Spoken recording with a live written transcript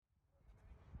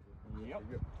Yep.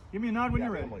 Give me a nod when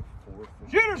you're ready. I'm like fourth.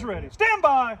 Shooter's ready. Stand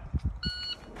by.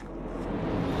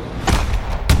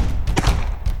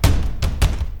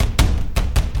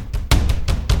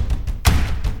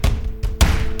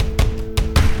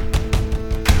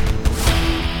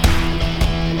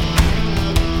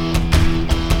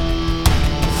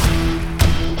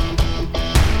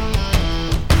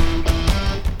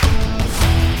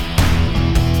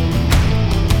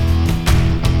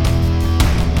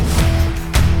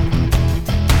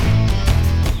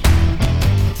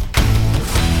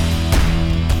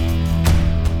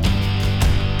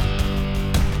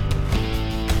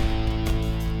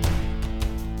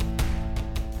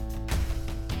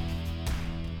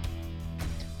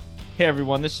 Hey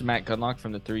everyone, this is Matt Gunlock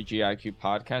from the 3GIQ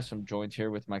podcast. I'm joined here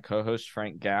with my co-host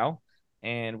Frank Gow,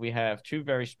 and we have two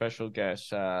very special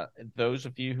guests. Those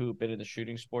of you who've been in the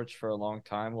shooting sports for a long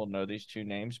time will know these two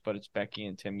names, but it's Becky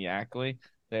and Tim Yackley.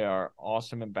 They are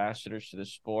awesome ambassadors to the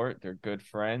sport. They're good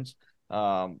friends.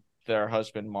 Their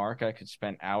husband Mark, I could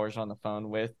spend hours on the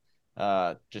phone with,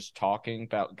 just talking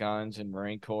about guns and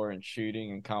Marine Corps and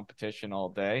shooting and competition all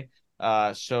day.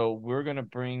 So we're going to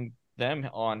bring them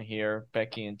on here,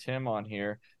 Becky and Tim on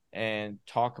here, and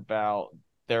talk about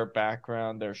their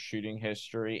background, their shooting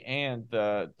history, and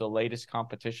the latest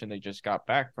competition they just got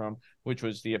back from, which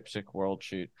was the IPSC World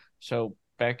Shoot. So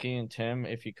Becky and Tim,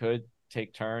 if you could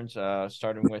take turns,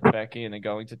 starting with Becky and then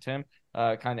going to Tim,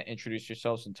 kind of introduce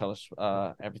yourselves and tell us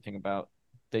everything about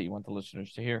that you want the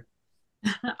listeners to hear.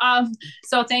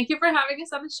 So thank you for having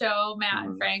us on the show, Matt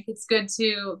and Frank. It's good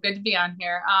to be on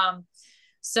here.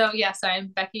 So yes, I'm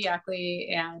Becky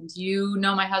Yackley, and you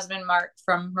know my husband Mark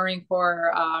from Marine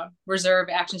Corps Reserve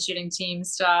Action Shooting Team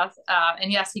stuff.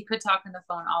 And yes, he could talk on the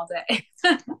phone all day.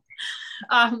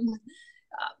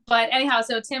 But anyhow,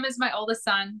 so Tim is my oldest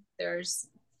son. There's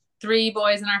 3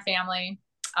 boys in our family.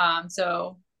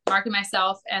 So Mark and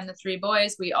myself and the 3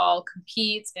 boys, we all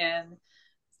compete in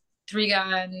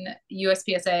 3-gun,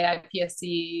 USPSA,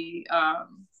 IPSC,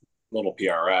 little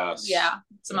PRS. Yeah,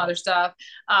 some other stuff.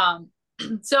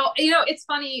 So, you know, it's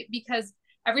funny because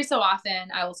every so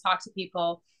often I will talk to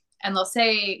people and they'll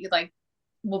say, like,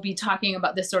 we'll be talking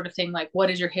about this sort of thing, like, what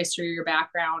is your history or your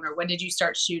background, or when did you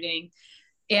start shooting?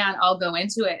 And I'll go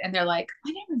into it and they're like,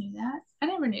 I never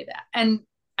knew that. And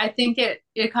I think it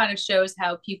kind of shows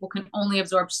how people can only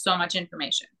absorb so much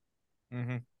information.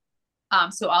 Mm-hmm.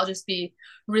 So I'll just be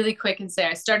really quick and say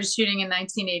I started shooting in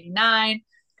 1989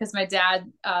 because my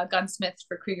dad gunsmithed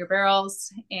for Krieger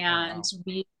barrels, and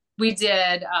we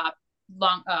did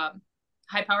long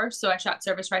high power. So I shot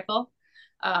service rifle.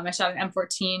 I shot an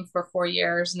M14 for 4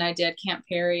 years, and I did Camp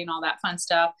Perry and all that fun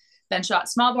stuff. Then shot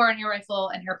small bore and air rifle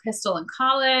and air pistol in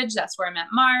college. That's where I met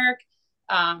Mark.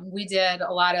 We did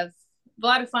a lot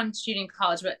of fun shooting in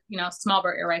college, but you know, small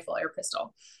bore, air rifle, air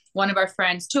pistol. Two of our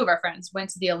friends went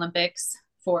to the Olympics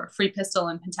for free pistol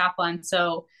and pentathlon.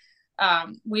 So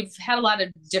we've had a lot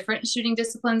of different shooting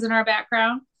disciplines in our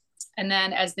background. And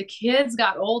then as the kids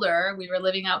got older, we were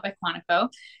living out by Quantico,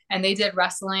 and they did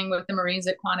wrestling with the Marines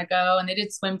at Quantico, and they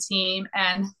did swim team.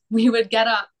 And we would get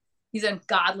up these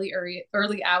ungodly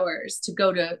early hours to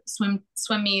go to swim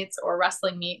meets or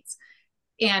wrestling meets.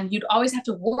 And you'd always have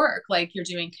to work, like you're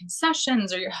doing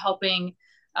concessions or you're helping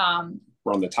run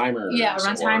the timers. Yeah,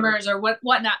 run timers or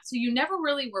whatnot. So you never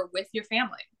really were with your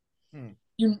family.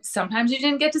 Sometimes you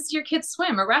didn't get to see your kids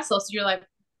swim or wrestle. So you're like,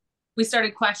 we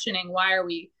started questioning, why are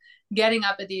we getting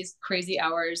up at these crazy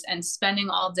hours and spending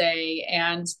all day?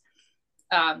 And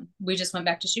we just went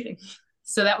back to shooting.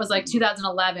 So that was like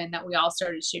 2011 that we all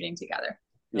started shooting together.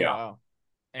 Yeah. Oh, wow.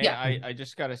 And yeah. I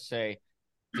just got to say,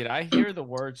 did I hear the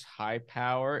words high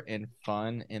power and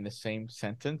fun in the same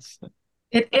sentence?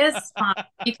 It is fun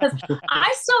because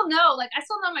I still know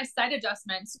my sight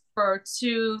adjustments for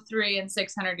 2, 3, and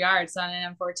 600 yards on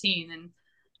an M14. And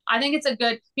I think it's a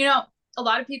good, you know, a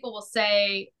lot of people will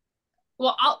say,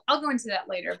 well, I'll go into that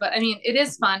later, but I mean, it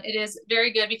is fun. It is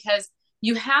very good because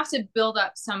you have to build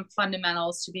up some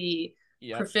fundamentals to be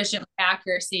proficient with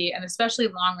accuracy, and especially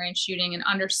long range shooting, and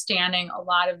understanding a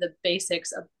lot of the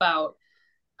basics about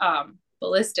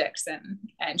ballistics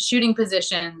and shooting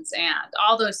positions and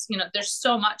all those, you know, there's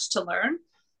so much to learn.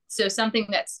 So something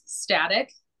that's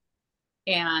static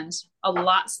and a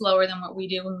lot slower than what we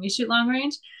do when we shoot long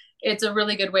range, it's a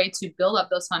really good way to build up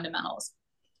those fundamentals.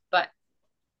 But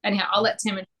anyhow, I'll let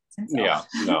Tim introduce himself.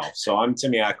 So I'm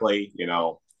Tim Yackley. You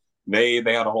know, they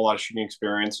had a whole lot of shooting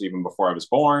experience even before I was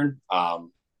born.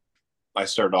 I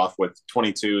started off with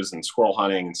 22s and squirrel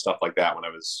hunting and stuff like that when I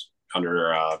was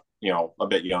under, a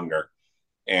bit younger,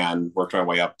 and worked my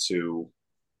way up to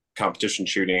competition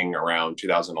shooting around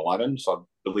 2011. So I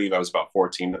believe I was about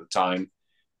 14 at the time.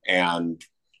 and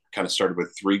kind of started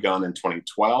with 3-gun in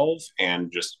 2012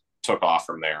 and just took off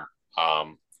from there.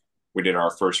 We did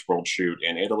our first world shoot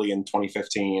in Italy in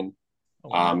 2015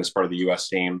 as part of the U.S.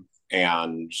 team.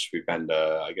 And we've been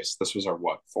to, I guess this was our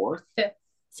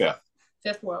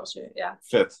fifth world shoot. Yeah.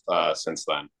 Fifth since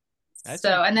then.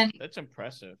 That's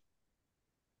impressive.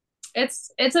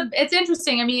 It's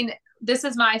interesting. I mean, this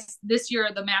year,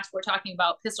 the match we're talking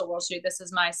about, Pistol World Shoot, this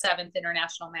is my 7th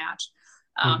international match.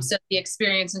 So the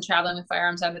experience in traveling with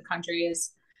firearms out of the country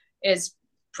is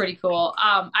pretty cool.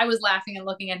 I was laughing and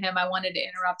looking at him. I wanted to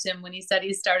interrupt him when he said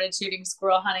he started shooting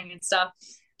squirrel hunting and stuff.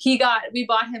 We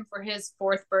bought him for his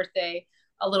 4th birthday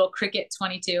a little Cricket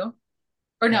 22.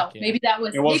 Or no, maybe that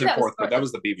was... It wasn't 4th, but that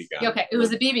was the BB gun. Okay, it was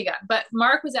the BB gun. But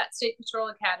Mark was at State Patrol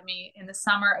Academy in the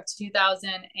summer of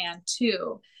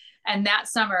 2002. And that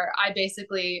summer, I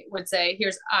basically would say,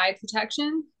 here's eye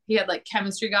protection. He had like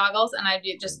chemistry goggles. And I'd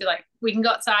just be like, we can go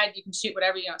outside. You can shoot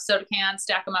whatever, soda cans,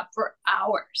 stack them up for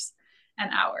hours and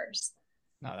hours.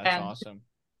 No, that's awesome.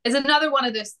 It's another one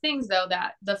of those things, though,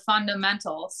 that the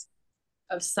fundamentals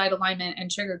of sight alignment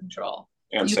and trigger control.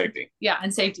 And safety.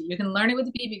 And safety. You can learn it with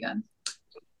a BB gun.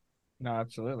 No,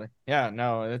 absolutely. Yeah,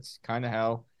 no, that's kind of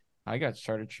how I got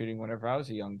started shooting whenever I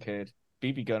was a young kid.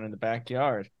 BB gun in the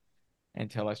backyard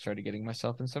until I started getting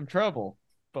myself in some trouble.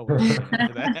 But we'll get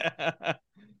into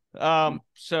that.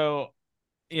 So,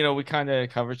 we kind of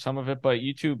covered some of it, but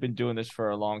you two have been doing this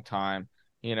for a long time,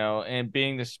 and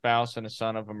being the spouse and a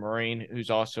son of a Marine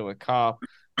who's also a cop,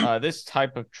 this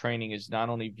type of training is not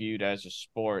only viewed as a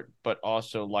sport, but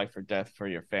also life or death for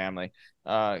your family.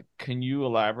 Can you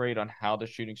elaborate on how the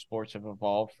shooting sports have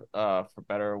evolved for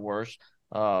better or worse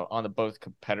on the both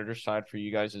competitor side for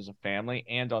you guys as a family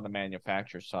and on the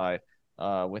manufacturer side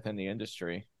within the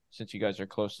industry, since you guys are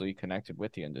closely connected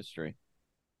with the industry?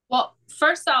 Well,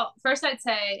 first I'd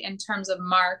say in terms of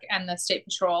Mark and the State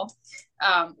Patrol,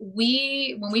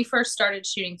 when we first started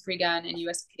shooting 3-gun in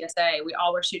USPSA, we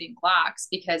all were shooting Glocks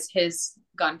because his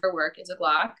gun for work is a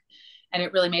Glock, and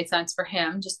it really made sense for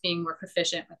him, just being more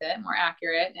proficient with it, more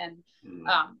accurate, and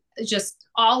just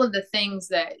all of the things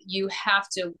that you have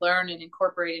to learn and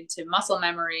incorporate into muscle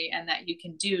memory, and that you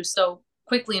can do so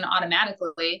quickly and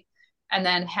automatically, and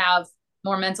then have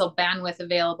more mental bandwidth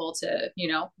available to,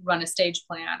 run a stage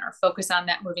plan or focus on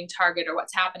that moving target or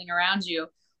what's happening around you.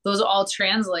 Those all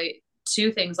translate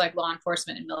to things like law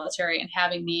enforcement and military, and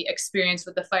having the experience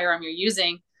with the firearm you're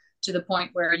using to the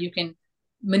point where you can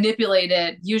manipulate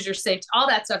it, use your safety, all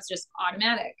that stuff's just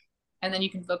automatic. And then you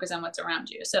can focus on what's around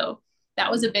you. So that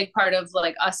was a big part of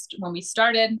like us when we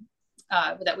started,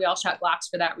 that we all shot Glocks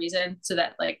for that reason. So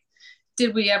that like,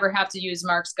 did we ever have to use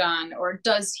Mark's gun, or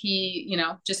does he,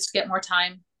 just get more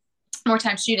time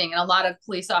shooting? And a lot of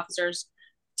police officers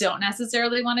don't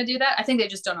necessarily want to do that. I think they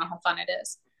just don't know how fun it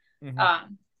is.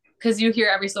 Because you hear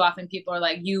every so often people are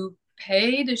like, you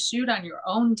pay to shoot on your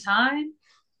own time?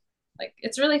 Like,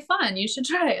 it's really fun. You should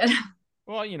try it.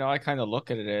 Well, I kind of look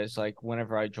at it as like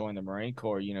whenever I joined the Marine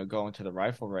Corps, going to the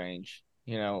rifle range,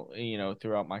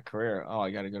 throughout my career, I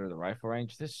got to go to the rifle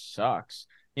range. This sucks.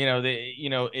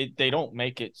 They don't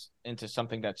make it into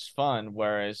something that's fun.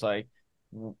 Whereas like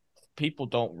people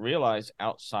don't realize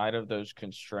outside of those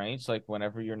constraints, like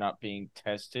whenever you're not being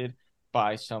tested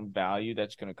by some value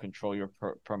that's going to control your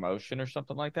promotion or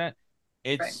something like that,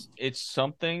 it's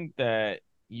something that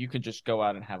you can just go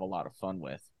out and have a lot of fun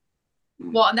with.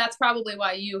 Well, and that's probably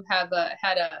why you have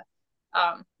had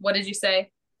a what did you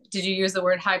say? Did you use the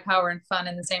word high power and fun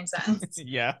in the same sentence?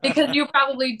 Yeah. Because you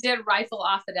probably did rifle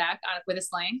off the deck with a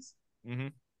sling.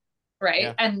 Right.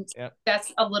 Yeah. And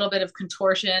that's a little bit of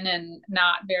contortion and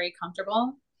not very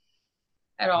comfortable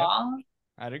at all.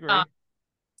 I'd agree.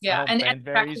 Yeah. I don't bend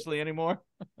very easily anymore.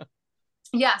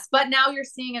 Yes. But now you're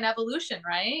seeing an evolution,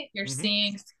 right? You're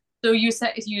seeing, so you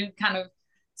said, you kind of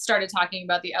started talking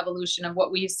about the evolution of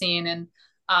what we've seen, and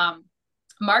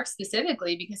Mark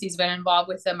specifically, because he's been involved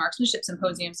with the Marksmanship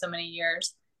Symposium so many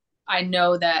years. I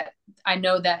know that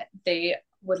they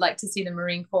would like to see the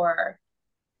Marine Corps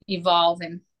evolve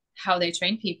in how they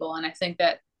train people. And I think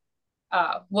that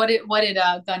what did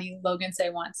Gunny Logan say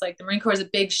once? Like, the Marine Corps is a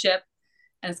big ship,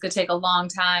 and it's going to take a long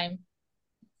time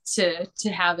to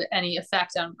have any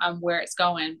effect on where it's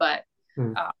going. But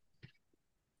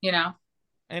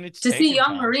and it's to see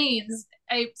young Marines.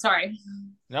 Sorry.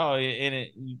 No,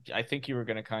 I think you were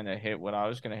going to kind of hit what I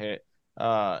was going to hit.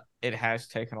 It has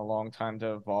taken a long time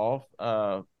to evolve.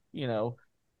 For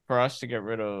us to get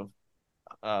rid of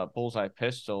Bullseye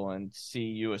Pistol and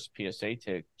see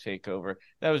USPSA take over,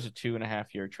 that was a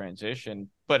 2.5-year transition,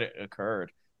 but it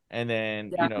occurred. And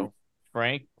then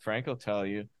Frank will tell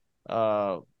you,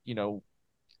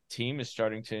 team is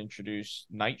starting to introduce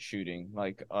night shooting,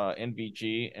 like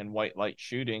NVG and white light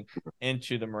shooting,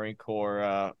 into the Marine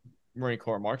Corps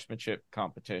marksmanship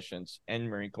competitions and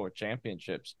Marine Corps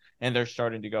championships, and they're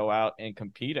starting to go out and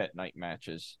compete at night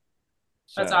matches.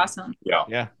 So, That's awesome.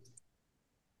 Yeah.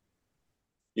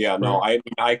 No, I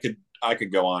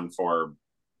could go on for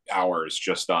hours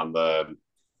just on the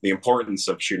importance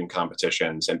of shooting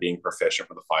competitions and being proficient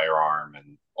with a firearm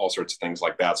and all sorts of things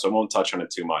like that. So I won't touch on it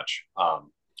too much.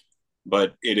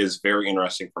 But it is very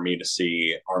interesting for me to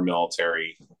see our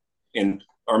military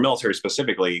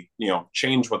specifically,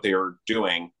 change what they are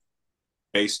doing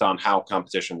based on how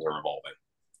competitions are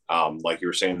evolving. Like you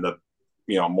were saying,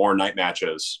 more night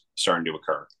matches starting to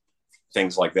occur,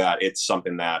 things like that. It's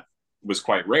something that was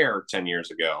quite rare 10 years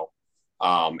ago.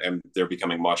 And they're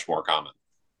becoming much more common.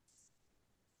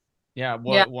 Yeah,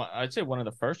 I'd say one of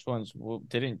the first ones,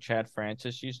 didn't Chad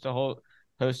Francis used to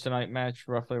host a night match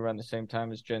roughly around the same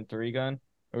time as Gen 3 Gun?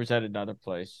 Or was that another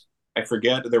place? I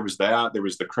forget. There was that. There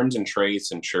was the Crimson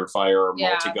Trace and Surefire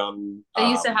multi-gun. They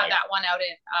used to have that one out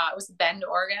in, it was Bend,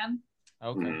 Oregon.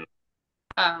 Okay.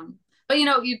 But,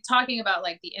 you're talking about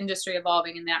like the industry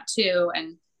evolving in that too.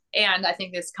 And I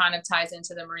think this kind of ties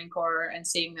into the Marine Corps and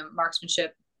seeing the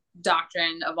marksmanship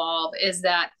doctrine evolve, is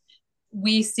that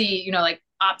we see, like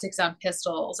optics on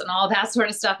pistols and all that sort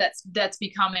of stuff that's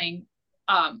becoming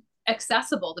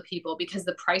accessible to people because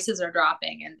the prices are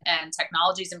dropping and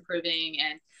technology is improving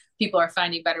and people are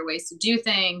finding better ways to do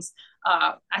things.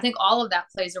 I think all of that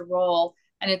plays a role,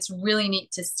 and it's really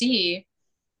neat to see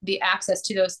the access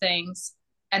to those things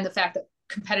and the fact that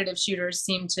competitive shooters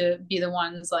seem to be the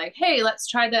ones like, hey, let's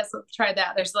try this, let's try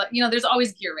that. There's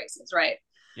always gear races, right?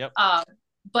 Yep.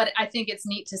 But I think it's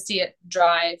neat to see it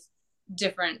drive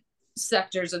different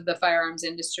sectors of the firearms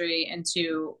industry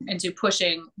into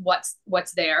pushing what's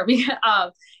there.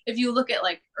 If you look at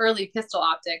like early pistol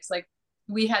optics, like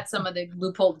we had some of the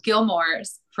Leupold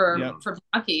Gilmores for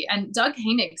Bucky, and Doug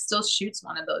Hainig still shoots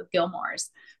one of those Gilmores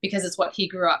because it's what he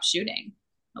grew up shooting.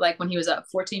 Like when he was a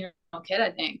 14-year-old kid,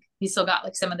 I think he still got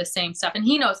like some of the same stuff, and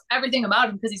he knows everything about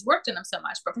them because he's worked in them so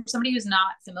much. But for somebody who's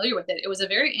not familiar with it, it was a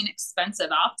very inexpensive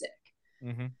optic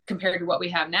compared to what we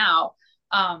have now.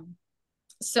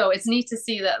 So it's neat to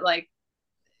see that, like,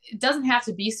 it doesn't have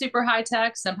to be super high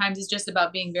tech. Sometimes it's just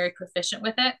about being very proficient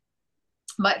with it,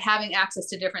 but having access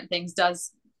to different things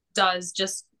does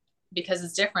just because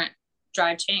it's different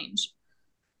drive change.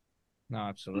 No,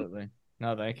 absolutely.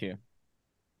 No, thank you.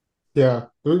 Yeah,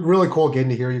 really cool getting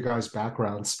to hear you guys'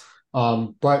 backgrounds.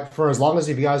 But for as long as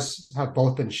you guys have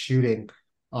both been shooting,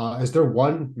 is there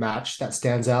one match that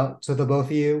stands out to the both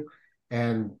of you?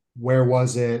 And where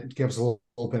was it? Give us a little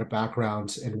bit of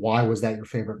background, and why was that your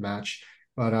favorite match?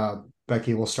 But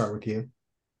Becky, we'll start with you.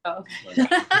 Okay.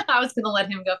 I was going to let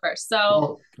him go first.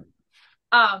 So,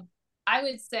 I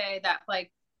would say that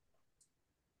like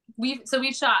we've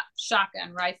shot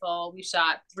shotgun, rifle, we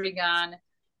shot 3-gun,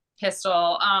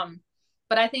 pistol.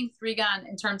 But I think 3-gun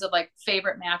in terms of like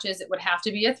favorite matches, it would have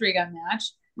to be a 3-gun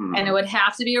match, and it would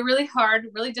have to be a really hard,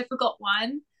 really difficult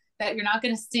one that you're not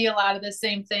going to see a lot of the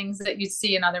same things that you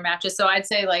see in other matches. So I'd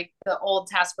say like the old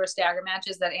Task Force Dagger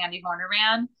matches that Andy Horner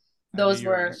ran. Those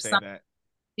were some.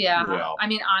 Yeah. I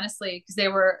mean, honestly, because they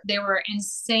were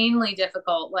insanely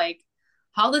difficult. Like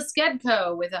haul a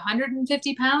Skedco with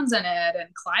 150 pounds in it and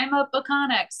climb up a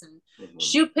Connex and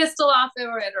shoot pistol off of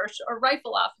it or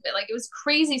rifle off of it. Like it was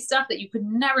crazy stuff that you could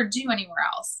never do anywhere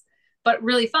else, but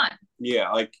really fun.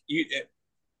 Yeah. Like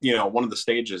one of the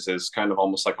stages is kind of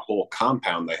almost like a whole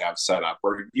compound they have set up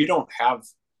where you don't have,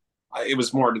 it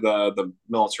was more to the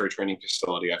military training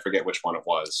facility. I forget which one it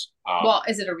was. Well,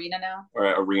 is it Arena now? Or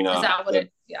Arena. Is that what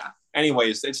yeah.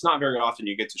 Anyways, it's not very often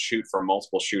you get to shoot from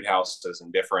multiple shoot houses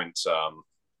and different,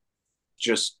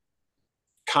 just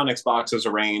Connex boxes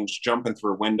arranged, jumping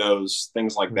through windows,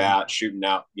 things like that, shooting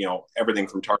out, everything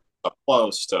from target up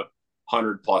close to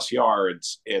 100+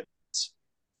 yards. It's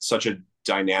such a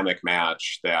dynamic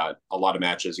match that a lot of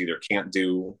matches either can't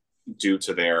do due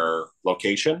to their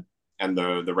location and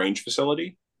the range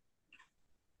facility,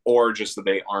 or just that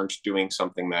they aren't doing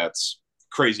something that's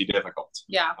crazy difficult.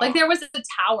 Yeah, like there was a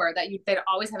tower that they'd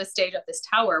always have a stage up this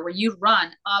tower where you'd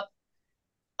run up.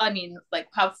 I mean, like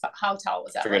how tall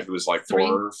was that? I forget if it was like three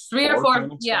or four.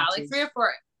 Yeah, like 3 or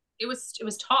 4. It was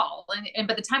tall, and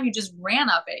by the time you just ran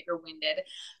up it, you're winded,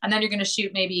 and then you're going to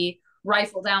shoot maybe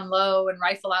rifle down low and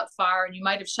rifle out far, and you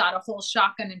might have shot a whole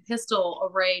shotgun and pistol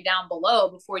array down below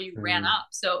before you ran up.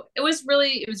 So it was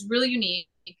really unique,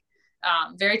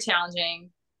 very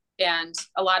challenging, and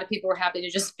a lot of people were happy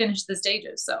to just finish the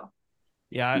stages. So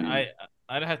yeah,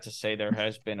 I'd have to say there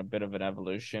has been a bit of an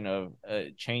evolution of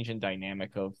a change in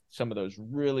dynamic of some of those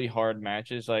really hard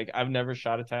matches. Like I've never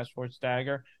shot a Task Force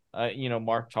Dagger.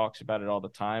 Mark talks about it all the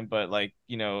time, but like,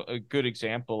 a good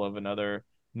example of another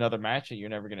match that you're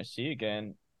never going to see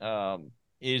again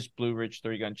is Blue Ridge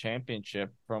 3-Gun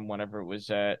Championship from whenever it was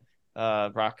at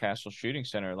Rockcastle Shooting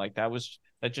Center. Like that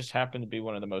just happened to be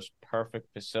one of the most perfect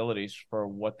facilities for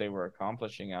what they were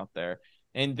accomplishing out there.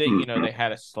 And they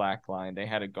had a slack line, they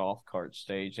had a golf cart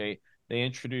stage, they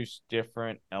introduced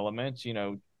different elements,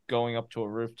 going up to a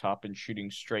rooftop and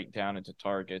shooting straight down into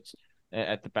targets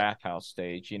at the bathhouse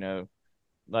stage,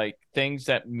 like things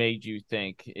that made you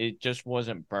think. It just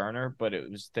wasn't burner, but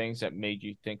it was things that made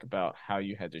you think about how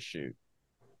you had to shoot.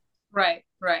 Right.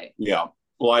 Yeah.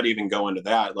 Well, I'd even go into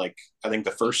that. Like, I think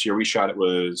the first year we shot it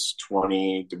was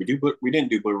 20. We didn't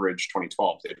do Blue Ridge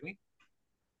 2012, did we?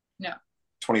 No.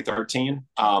 2013.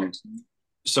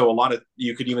 So a lot of,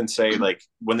 you could even say like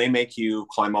when they make you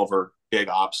climb over big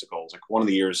obstacles, like one of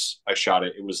the years I shot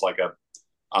it, it was like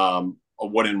a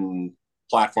wooden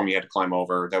platform you had to climb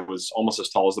over that was almost as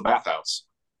tall as the bathhouse.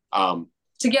 To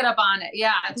get up on it.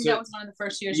 Yeah. I think that was one of the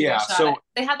first years you guys shot it.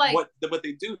 They had like, what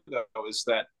they do though is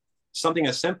that something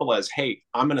as simple as, hey,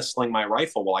 I'm going to sling my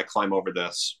rifle while I climb over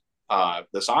this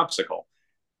obstacle.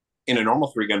 In a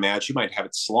normal 3-gun match, you might have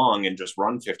it slung and just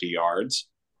run 50 yards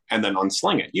and then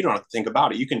unsling it. You don't have to think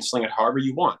about it. You can sling it however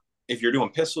you want. If you're doing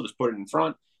pistol, just put it in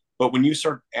front. But when you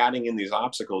start adding in these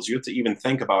obstacles, you have to even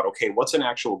think about, okay, what's an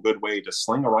actual good way to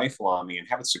sling a rifle on me and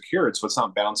have it secured so it's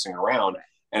not bouncing around,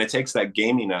 and it takes that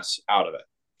gaminess out of it.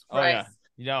 Oh, right.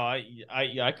 Yeah.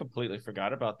 I completely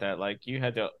forgot about that. Like you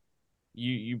had to,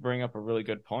 you bring up a really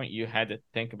good point. You had to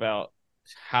think about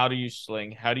how do you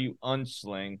sling, how do you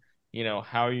unsling,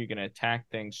 how are you going to attack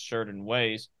things certain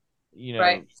ways,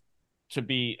 right, to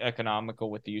be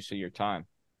economical with the use of your time.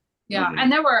 Yeah. Mm-hmm.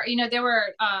 And there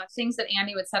were things that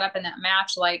Andy would set up in that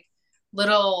match, like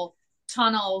little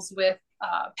tunnels with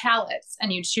pallets,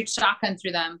 and you'd shoot shotgun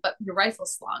through them, but your rifle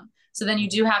slung. So then you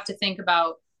do have to think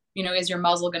about, is your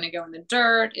muzzle going to go in the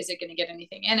dirt? Is it going to get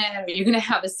anything in it? Are you going to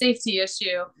have a safety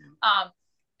issue?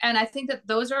 And I think that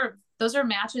those are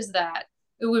matches that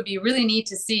it would be really neat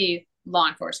to see law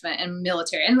enforcement and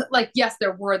military. And like, yes,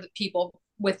 there were the people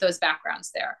with those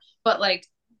backgrounds there, but like,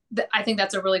 I think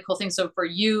that's a really cool thing. So for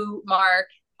you, Mark,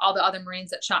 all the other Marines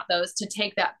that shot those, to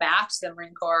take that back to the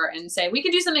Marine Corps and say, we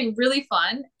could do something really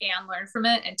fun and learn from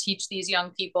it and teach these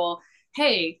young people,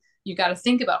 hey, you got to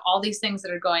think about all these things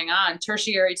that are going on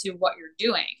tertiary to what you're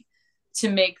doing to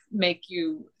make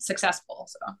you successful.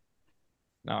 So.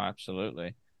 No,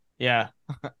 absolutely. Yeah.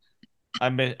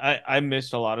 I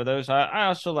missed a lot of those. I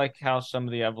also like how some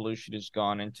of the evolution has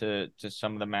gone into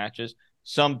some of the matches.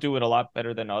 Some do it a lot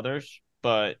better than others,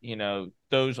 but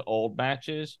those old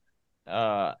matches,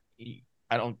 I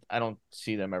don't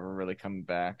see them ever really coming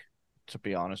back, to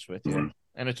be honest with you. Mm-hmm.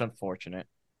 And it's unfortunate.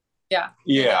 Yeah.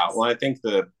 Yeah. Well, I think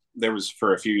there was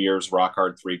for a few years Rock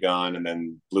Hard 3-Gun and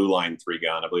then Blue Line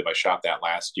 3-Gun. I believe I shot that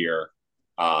last year.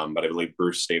 But I believe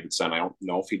Bruce Davidson, I don't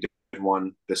know if he did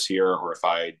one this year or if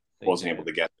I wasn't able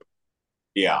to get them.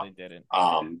 Yeah. They didn't.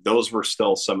 Those were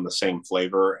still some of the same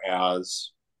flavor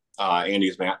as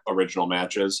Andy's original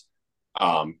matches.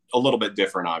 A little bit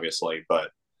different, obviously,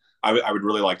 but I would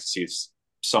really like to see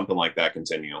something like that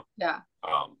continue. Yeah.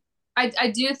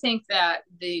 I do think that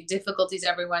the difficulties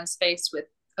everyone's faced with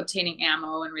obtaining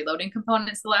ammo and reloading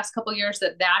components the last couple of years,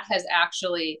 that has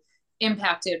actually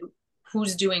impacted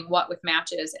who's doing what with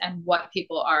matches and what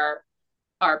people are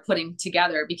putting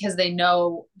together, because they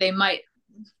know they might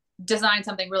design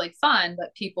something really fun,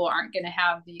 but people aren't going to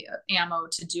have the ammo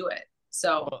to do it.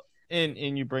 So. Well,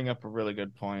 and you bring up a really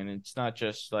good point. It's not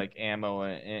just like ammo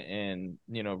and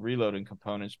reloading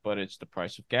components, but it's the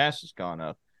price of gas has gone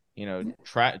up.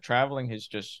 Traveling has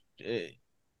just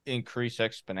increased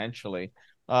exponentially.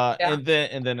 And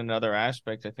then another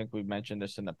aspect, I think we've mentioned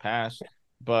this in the past,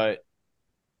 but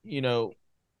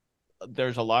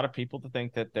there's a lot of people to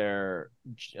think that they're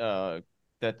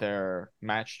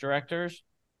match directors,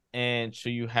 and so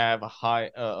you have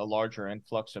a larger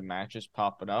influx of matches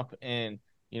popping up, and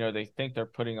they think they're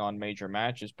putting on major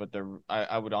matches, but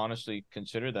I would honestly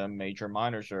consider them major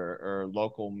minors or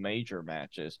local major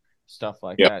matches, stuff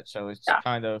like that. So it's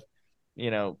kind of,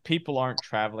 people aren't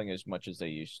traveling as much as they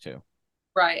used to.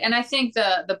 Right. And I think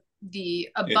the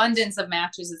abundance of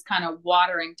matches is kind of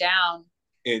watering down.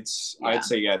 I'd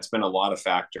say, it's been a lot of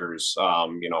factors,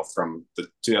 from the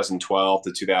 2012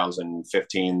 to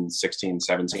 2015, 16,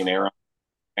 17 era.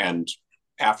 And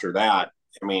after that,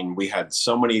 I mean, we had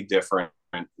so many different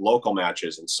local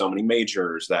matches and so many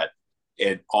majors that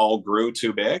it all grew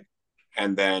too big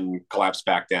and then collapsed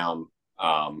back down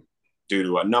due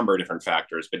to a number of different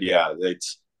factors. But yeah,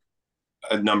 it's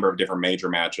a number of different major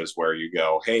matches where you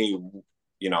go, hey,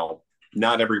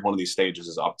 not every one of these stages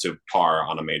is up to par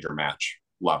on a major match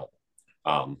level.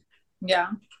 Yeah.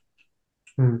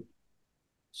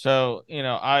 So,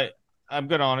 I'm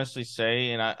gonna honestly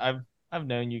say, and I've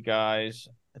known you guys.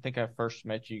 I think I first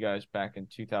met you guys back in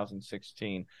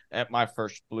 2016 at my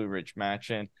first Blue Ridge match,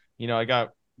 and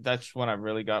that's when I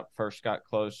really got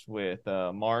close with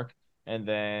Mark, and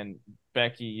then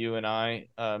Becky, you and I,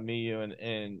 me, you,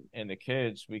 and the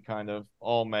kids, we kind of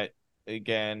all met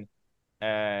again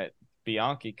at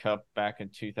Bianchi Cup back in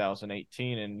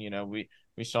 2018, and we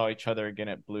saw each other again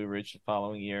at Blue Ridge the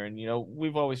following year, and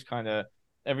we've always kind of,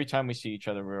 every time we see each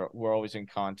other, we're always in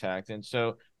contact, and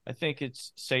so I think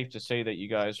it's safe to say that you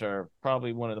guys are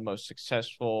probably one of the most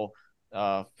successful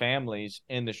families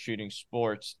in the shooting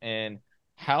sports. And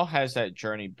how has that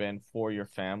journey been for your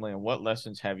family, and what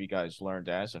lessons have you guys learned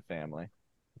as a family?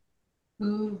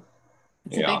 Ooh,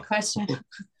 that's a big question.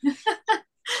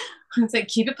 It's like,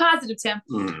 keep it positive, Tim.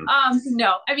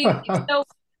 No, I mean, so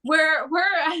we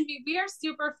are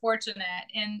super fortunate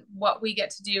in what we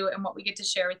get to do and what we get to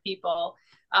share with people.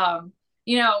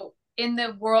 In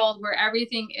the world where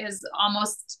everything is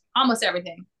almost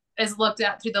everything is looked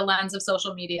at through the lens of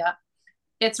social media,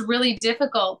 it's really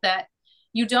difficult that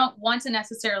you don't want to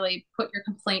necessarily put your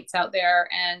complaints out there.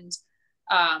 And,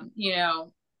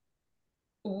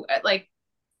 like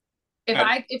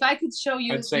if I could show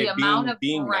you the amount of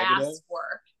brass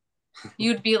work,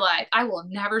 you'd be like, I will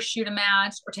never shoot a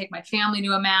match or take my family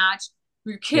to a match.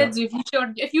 Your kids, if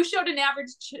you showed an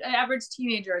average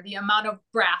teenager the amount of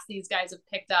brass these guys have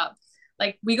picked up,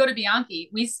 like we go to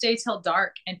Bianchi, we stay till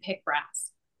dark and pick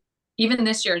brass. Even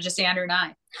this year, just Andrew and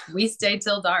I, we stay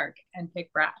till dark and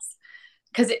pick brass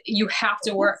because you have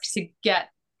to work to get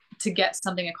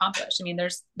something accomplished. I mean,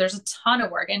 there's a ton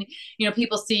of work, and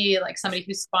people see like somebody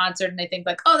who's sponsored and they think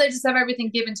like, oh, they just have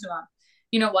everything given to them.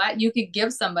 You know what? You could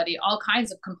give somebody all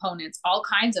kinds of components, all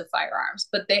kinds of firearms,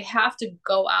 but they have to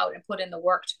go out and put in the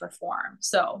work to perform.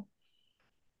 So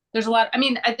there's a lot. I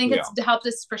mean, I think it's helped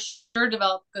us for sure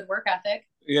develop good work ethic.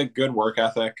 Yeah, good work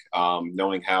ethic.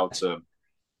 Knowing how to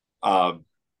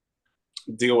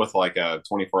deal with like a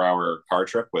 24-hour car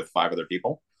trip with 5 other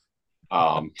people.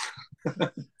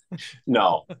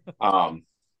 No,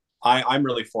 I'm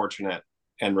really fortunate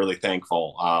and really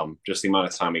thankful. Just the amount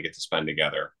of time we get to spend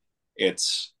together.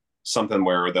 It's something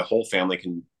where the whole family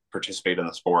can participate in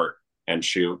the sport and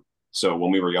shoot. So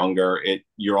when we were younger,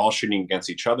 you're all shooting against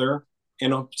each other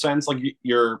in a sense. Like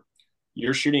you're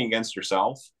shooting against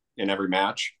yourself in every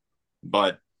match,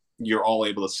 but you're all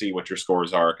able to see what your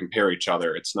scores are, compare each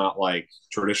other. It's not like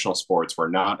traditional sports where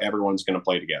not everyone's going to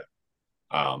play together.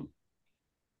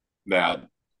 That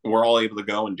we're all able to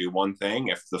go and do one thing.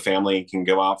 If the family can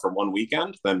go out for one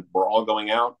weekend, then we're all going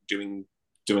out doing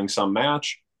some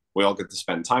match. We all get to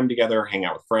spend time together, hang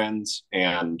out with friends,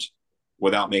 and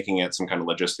without making it some kind of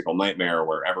logistical nightmare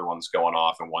where everyone's going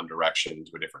off in one direction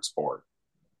to a different sport.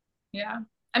 Yeah.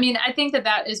 I mean, I think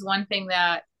that is one thing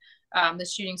that the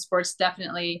shooting sports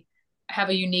definitely have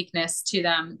a uniqueness to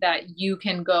them, that you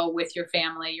can go with your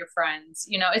family, your friends.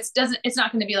 It's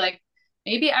not going to be like,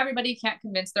 maybe everybody can't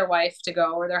convince their wife to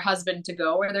go or their husband to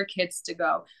go or their kids to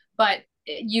go, but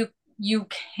you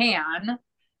can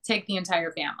take the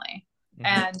entire family.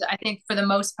 And I think for the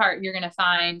most part, you're going to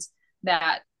find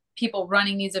that people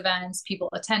running these events, people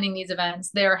attending these events,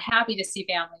 they're happy to see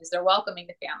families. They're welcoming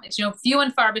to families. Few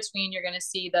and far between, you're going to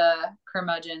see the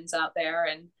curmudgeons out there,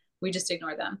 and we just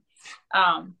ignore them.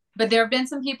 But there have been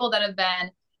some people that have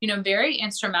been, very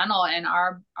instrumental in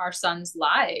our sons'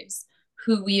 lives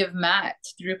who we have met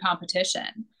through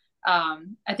competition.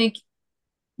 I think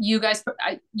you guys,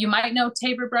 you might know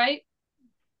Tabor Bright.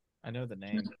 I know the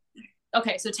name.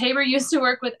 Okay, so Tabor used to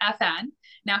work with FN.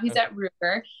 Now he's at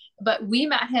Ruger, but we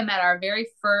met him at our very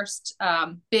first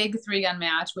big 3-gun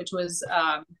match, which was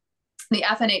the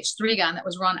FNH 3-gun that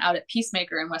was run out at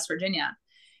Peacemaker in West Virginia.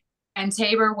 And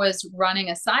Tabor was running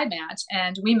a side match,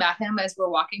 and we met him as we're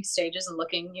walking stages and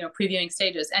looking, previewing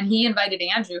stages. And he invited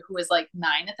Andrew, who was like 9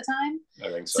 at the time,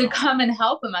 I think so, to come and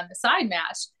help him on the side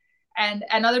match. And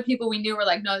other people we knew were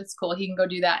like, no, it's cool, he can go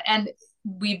do that. And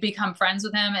we've become friends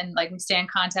with him, and like we stay in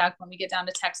contact. When we get down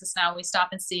to Texas now, we stop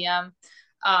and see him.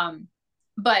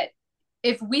 But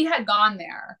if we had gone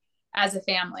there as a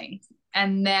family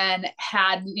and then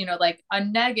had, like a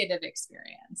negative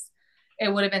experience,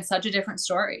 it would have been such a different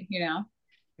story,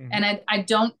 And I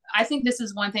think this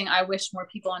is one thing I wish more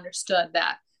people understood,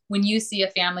 that when you see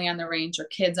a family on the range or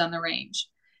kids on the range,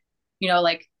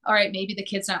 like, all right, maybe the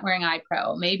kid's not wearing eye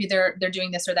pro, maybe they're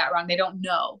doing this or that wrong. They don't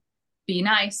know be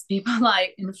nice, be polite,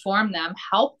 inform them,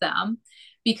 help them,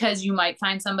 because you might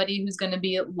find somebody who's going to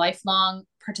be a lifelong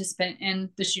participant in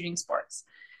the shooting sports,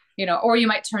 or you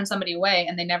might turn somebody away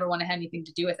and they never want to have anything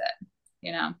to do with it.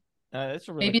 That's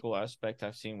a really cool aspect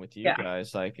I've seen with you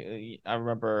guys. Like, I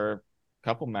remember a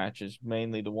couple matches,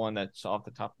 mainly the one that's off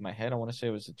the top of my head. I want to say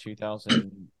it was the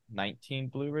 2019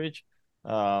 Blue Ridge.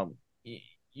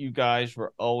 You guys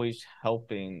were always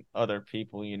helping other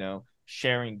people,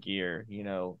 sharing gear,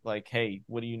 like, hey,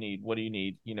 what do you need? What do you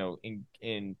need?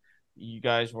 In you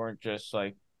guys weren't just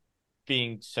like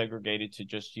being segregated to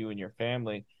just you and your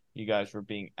family. You guys were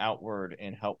being outward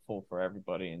and helpful for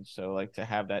everybody. And so, like, to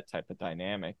have that type of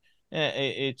dynamic,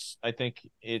 I think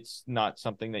it's not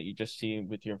something that you just see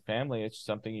with your family. It's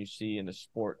something you see in the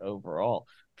sport overall.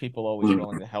 People always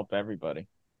willing to help everybody.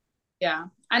 Yeah.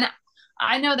 And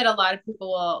I know that a lot of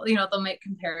people will, they'll make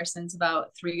comparisons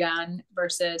about 3-gun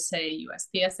versus, say,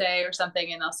 USPSA or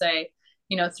something. And they'll say,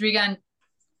 3-gun,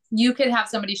 you could have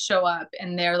somebody show up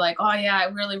and they're like, oh yeah,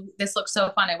 this looks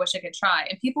so fun. I wish I could try.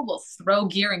 And people will throw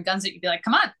gear and guns at you, be like,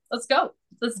 come on, let's go.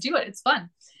 Let's do it. It's fun.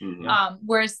 Mm-hmm.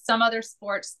 Whereas some other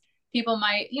sports, people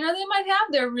might, they might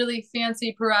have their really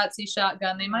fancy Perazzi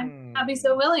shotgun. They might not be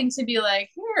so willing to be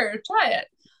like, here, try it.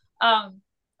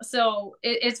 So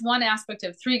it's one aspect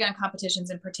of 3-gun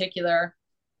competitions in particular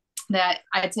that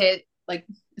I'd say, like,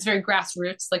 it's very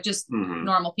grassroots, like just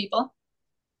normal people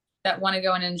that want to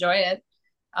go and enjoy it.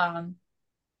 And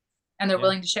they're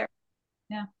willing to share.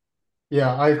 Yeah.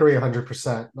 Yeah, I agree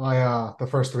 100%. The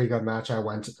first 3-gun match I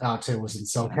went out to was in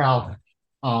SoCal.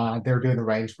 They were doing the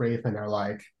range brief and they're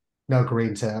like, no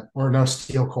green tip or no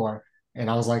steel core. And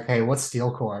I was like, hey, what's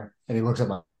steel core? And he looks at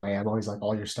my ammo. He's like,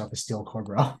 all your stuff is steel core,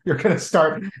 bro. You're gonna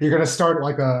start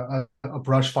like a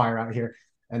brush fire out here.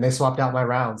 And they swapped out my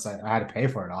rounds. I had to pay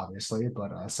for it, obviously,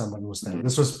 but someone was there.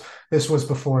 This was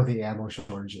before the ammo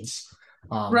shortages.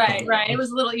 Right. It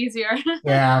was a little easier.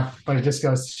 Yeah, but it just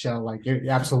goes to show, like, you're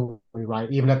absolutely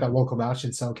right. Even at that local match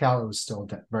in SoCal, it was still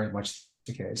very much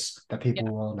the case that people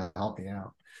were willing to help me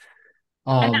out.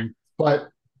 But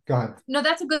go ahead. No,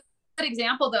 that's a good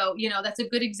example, though. That's a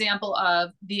good example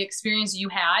of the experience you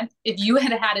had. If you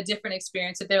had had a different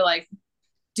experience, if they're like,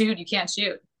 dude, you can't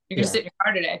shoot, you're gonna sit in your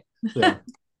car today. Yeah.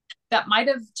 That might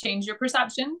have changed your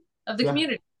perception of the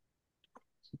community.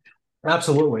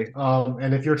 Absolutely.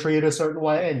 And if you're treated a certain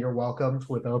way and you're welcomed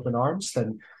with open arms,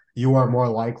 then you are more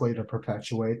likely to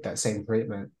perpetuate that same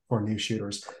treatment for new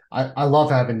shooters. I love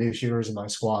having new shooters in my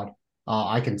squad.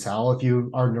 I can tell if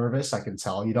you are nervous. I can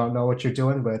tell you don't know what you're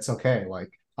doing, but it's okay. Like,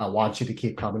 I want you to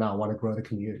keep coming out. I want to grow the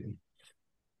community.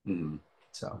 Mm-hmm.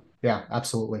 So, yeah,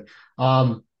 absolutely.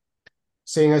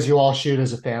 Seeing as you all shoot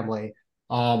as a family,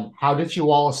 how did you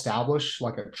all establish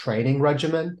like a training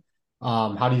regimen?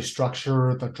 How do you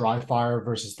structure the dry fire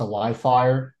versus the live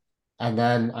fire? And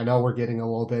then I know we're getting a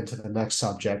little bit into the next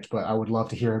subject, but I would love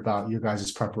to hear about you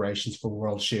guys' preparations for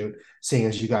World Shoot, seeing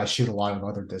as you guys shoot a lot of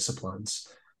other disciplines.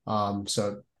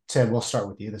 So Tim, we'll start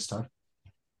with you this time.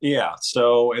 Yeah.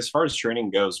 So as far as training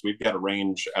goes, we've got a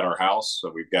range at our house.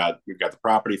 So we've got the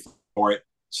property for it.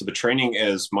 So the training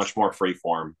is much more free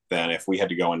form than if we had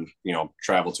to go and,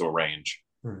 travel to a range.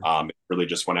 It's really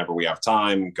just whenever we have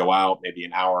time, go out, maybe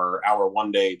an hour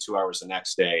one day, 2 hours the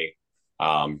next day,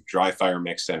 dry fire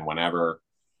mixed in whenever.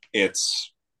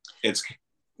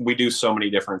 We do so many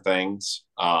different things.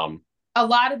 A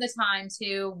lot of the time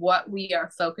too, what we are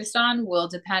focused on will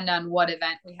depend on what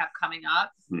event we have coming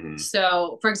up. Mm-hmm.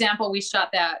 So for example, we shot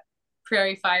that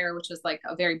Prairie Fire, which was like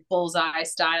a very bullseye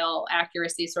style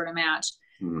accuracy sort of match.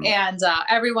 Mm-hmm. And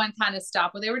everyone kind of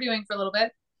stopped what they were doing for a little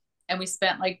bit. And we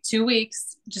spent like 2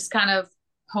 weeks just kind of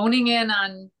honing in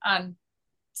on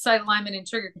sight alignment and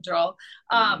trigger control.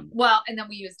 Well, and then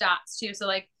we use dots too. So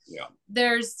like,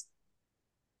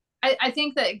 I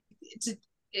think that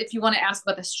if you want to ask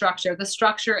about the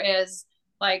structure is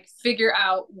like, figure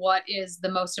out what is the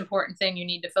most important thing you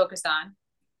need to focus on,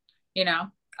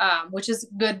 which is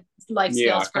good life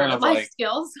skills for life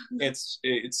skills. It's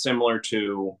similar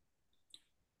to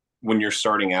when you're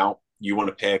starting out, you want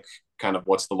to pick kind of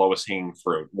what's the lowest hanging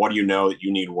fruit. What do you know that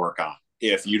you need to work on?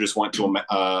 If you just went to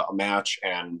a match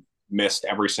and missed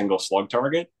every single slug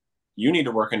target, you need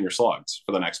to work on your slugs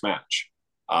for the next match.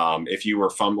 If you were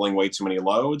fumbling way too many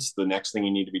loads, the next thing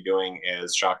you need to be doing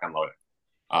is shotgun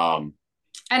loading.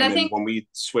 And I think when we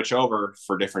switch over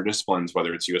for different disciplines,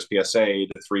 whether it's USPSA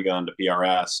to 3-gun to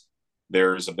PRS,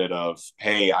 there's a bit of,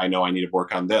 hey, I know I need to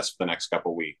work on this for the next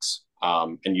couple of weeks.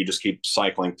 And you just keep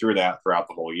cycling through that throughout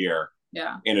the whole year.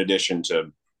 Yeah. In addition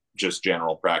to just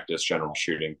general practice, general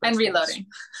shooting. And reloading.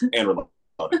 And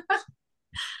reloading.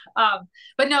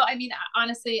 But no, I mean,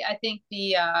 honestly, I think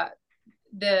the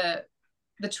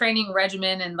the training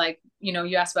regimen and like,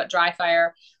 you asked about dry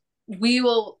fire, we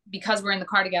will, because we're in the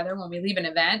car together when we leave an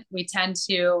event, we tend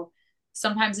to,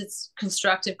 sometimes it's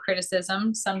constructive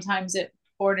criticism, sometimes it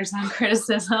borders on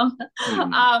criticism.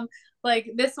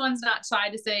 Like this one's not shy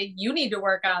to say, you need to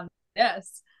work on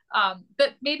this.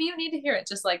 But maybe you need to hear it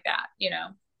just like that.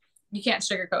 You can't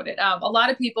sugarcoat it. A lot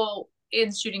of people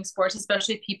in shooting sports,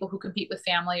 especially people who compete with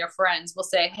family or friends, will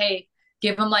say, hey,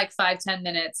 give them like 5-10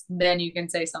 minutes, then you can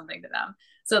say something to them.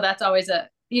 So that's always let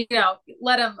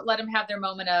them have their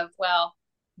moment of, well,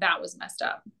 that was messed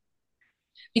up.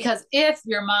 Because if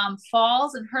your mom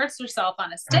falls and hurts herself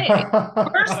on a stage,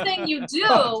 first thing you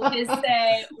do is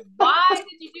say, why did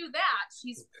you do that?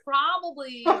 She's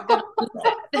probably gonna lose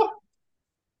it.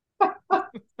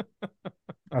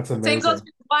 That's amazing. Same goes for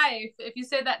your wife. If you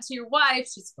say that to your wife,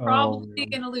 she's probably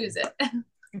gonna lose it.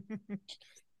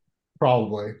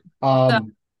 Probably.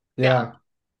 Yeah.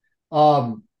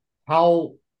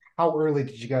 How early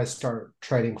did you guys start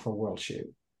training for World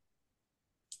Shoot?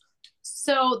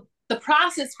 So the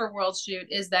process for World Shoot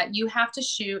is that you have to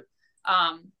shoot.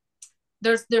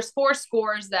 There's 4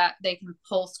 scores that they can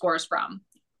pull scores from,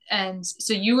 and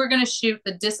so you were going to shoot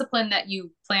the discipline that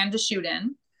you plan to shoot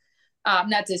in,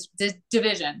 not this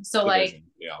division. So like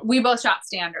we both shot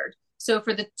standard. So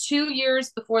for the 2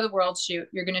 years before the World Shoot,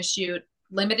 you're going to shoot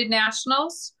limited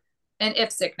nationals and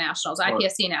IPSC nationals,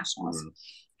 IPSC nationals.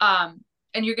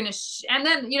 And you're going to, and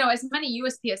then, as many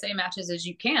USPSA matches as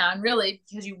you can, really,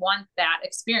 because you want that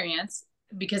experience,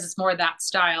 because it's more that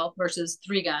style versus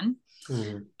 3-gun.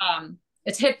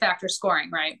 It's hit factor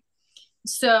scoring, right?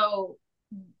 So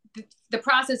the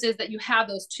process is that you have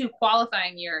those 2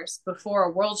 qualifying years before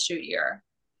a World Shoot year.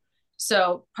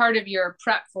 So part of your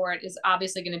prep for it is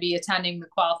obviously going to be attending the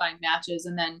qualifying matches.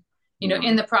 And then,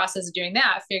 in the process of doing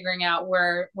that, figuring out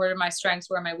where are my strengths,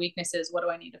 where are my weaknesses, what do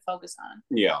I need to focus on?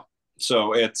 Yeah.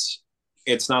 So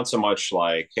it's not so much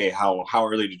like, hey, how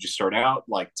early did you start out?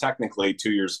 Like technically 2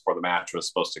 years before the match was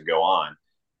supposed to go on.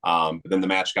 But then the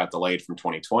match got delayed from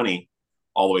 2020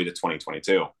 all the way to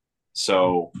 2022.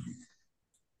 So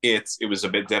it was a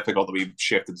bit difficult that we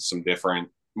shifted to some different,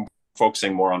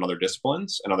 focusing more on other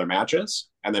disciplines and other matches,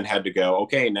 and then had to go,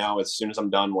 okay, now as soon as I'm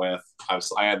done with,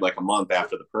 I had like a month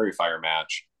after the Prairie Fire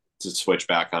match to switch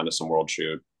back onto some World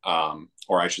Shoot,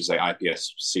 or I should say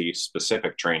IPSC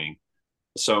specific training.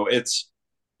 So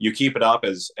you keep it up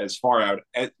as far out,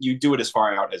 you do it as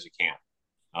far out as you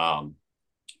can,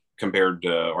 compared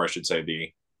to, or I should say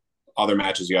the other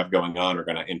matches you have going on are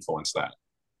going to influence that.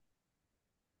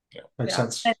 Yeah. Makes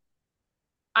sense. And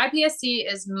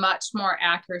IPSC is much more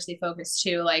accuracy focused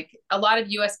too. Like a lot of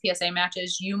USPSA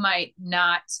matches, you might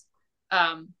not,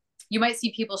 you might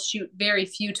see people shoot very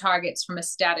few targets from a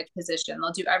static position.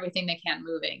 They'll do everything they can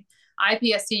moving.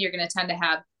 IPSC, you're going to tend to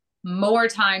have more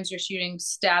times you're shooting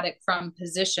static from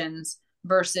positions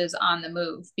versus on the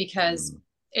move, because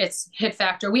it's hit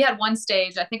factor. We had one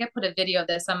stage, I think I put a video of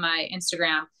this on my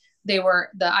Instagram. They were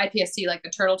the IPSC, like the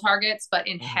turtle targets, but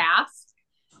in half.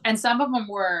 And some of them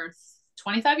were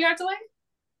 25 yards away.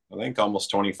 I think almost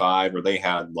 25, or they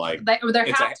had like they're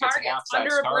half targets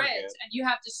under a bridge, and you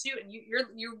have to shoot, and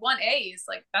you're 1As,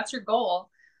 like that's your goal.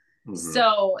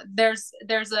 So there's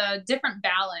a different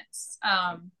balance,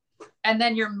 and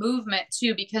then your movement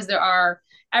too, because there are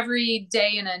every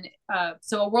day in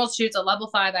so a World Shoot's a level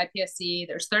 5 IPSC.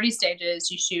 There's 30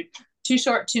 stages. You shoot 2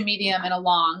 short, 2 medium, and a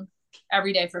long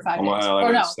every day for 5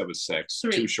 days. That was 6.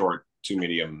 3. 2 short, 2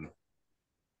 medium,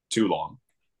 2 long.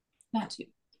 Not 2.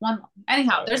 1 long.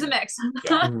 Anyhow, there's a mix.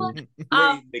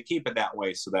 They keep it that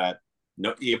way so that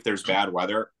if there's bad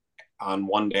weather on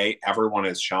one day, everyone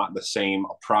has shot the same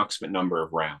approximate number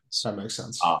of rounds. That makes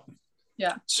sense.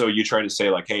 Yeah. So you try to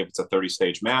say like, hey, if it's a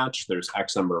 30-stage match, there's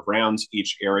X number of rounds.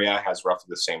 Each area has roughly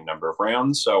the same number of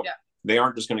rounds. So they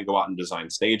aren't just going to go out and design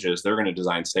stages. They're going to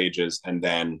design stages and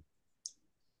then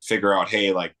figure out,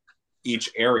 hey, like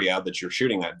each area that you're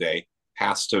shooting that day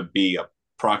has to be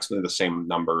approximately the same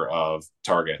number of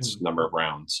targets, number of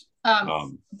rounds.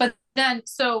 But then,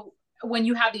 so when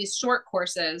you have these short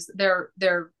courses, they're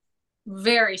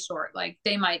very short. Like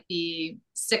they might be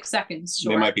 6 seconds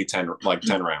short. They might be 10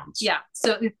 rounds. Yeah.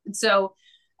 So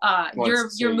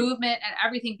your movement and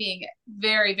everything being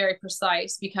very, very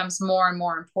precise becomes more and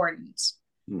more important.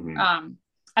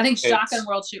 I think Shotgun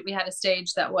World Shoot, we had a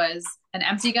stage that was an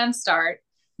empty gun start.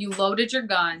 You loaded your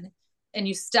gun and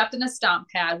you stepped in a stomp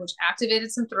pad, which activated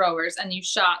some throwers, and you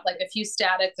shot like a few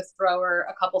static, the thrower,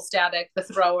 a couple static, the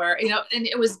thrower, and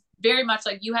it was very much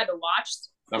like you had to watch.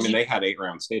 I mean, they had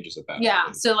 8-round stages at that. Yeah.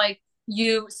 Point. So like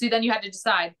then you had to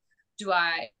decide, do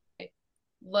I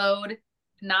load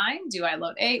 9? Do I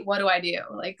load 8? What do I do?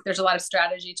 Like, there's a lot of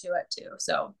strategy to it too.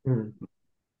 So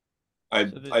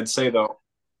I'd say though,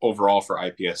 overall for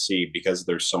IPSC, because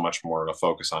there's so much more of a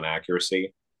focus on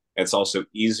accuracy, it's also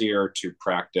easier to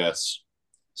practice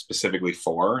specifically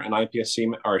for an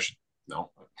IPSC, or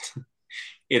no,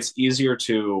 it's easier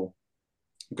to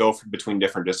go between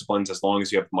different disciplines as long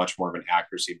as you have much more of an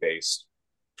accuracy based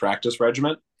practice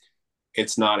regimen.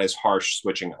 It's not as harsh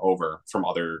switching over from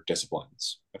other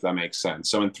disciplines, if that makes sense.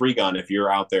 So in 3-gun, if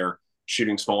you're out there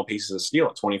shooting small pieces of steel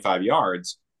at 25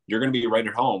 yards, you're going to be right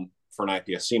at home for an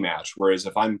IPSC match. Whereas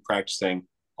if I'm practicing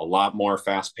a lot more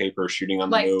fast paper shooting on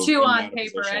the like move, 2 on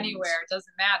paper anywhere, it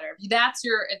doesn't matter. If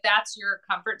that's your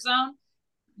comfort zone,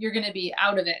 you're going to be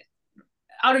out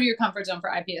of your comfort zone for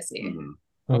IPSC.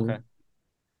 Mm-hmm. Okay.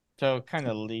 So it kind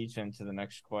of leads into the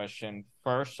next question.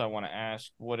 First, I want to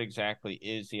ask, what exactly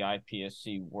is the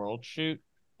IPSC World Shoot?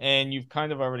 And you've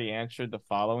kind of already answered the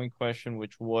following question,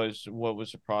 which was, what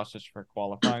was the process for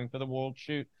qualifying for the World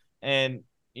Shoot? And,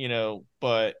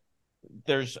 but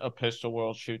there's a pistol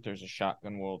World Shoot, there's a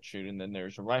shotgun World Shoot, and then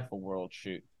there's a rifle World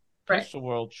Shoot. Right. Pistol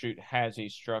World Shoot has a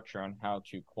structure on how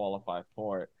to qualify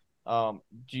for it.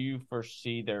 Do you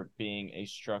foresee there being a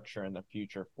structure in the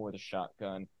future for the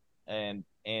shotgun and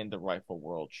the rifle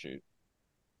World Shoot?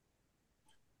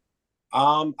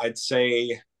 I'd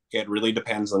say it really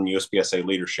depends on USPSA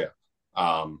leadership.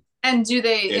 And do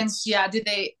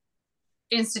they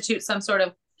institute some sort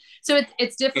of, so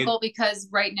it's difficult because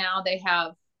right now they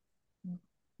have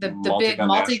the big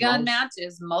multi-gun match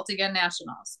is multi-gun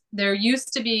nationals. There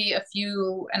used to be a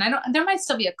few, and there might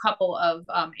still be a couple of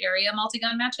area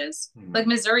multi-gun matches. Like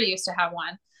Missouri used to have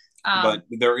one. But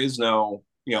there is no,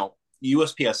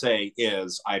 USPSA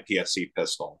is IPSC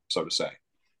pistol, so to say.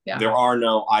 Yeah. There are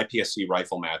no IPSC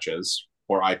rifle matches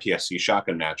or IPSC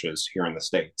shotgun matches here in the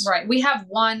States. Right. We have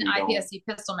one IPSC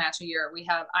pistol match a year. We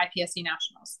have IPSC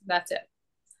nationals. That's it.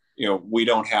 We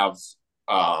don't have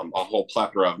a whole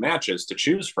plethora of matches to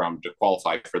choose from to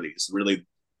qualify for these. Really,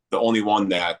 the only one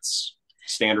that's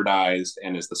standardized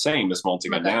and is the same is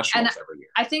multi-gun nationals every year.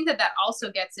 I think that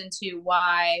also gets into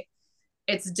why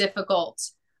it's difficult,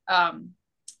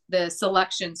 the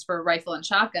selections for rifle and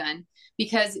shotgun,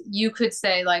 because you could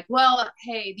say like, well,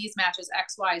 hey, these matches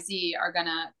XYZ are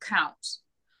gonna count.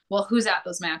 Well, who's at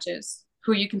those matches?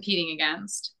 Who are you competing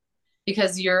against?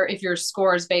 Because if your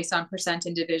score is based on percent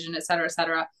in division, et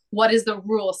cetera, what is the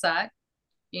rule set?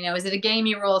 Is it a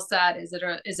gamey rule set? Is it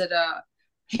a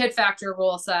hit factor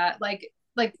rule set? Like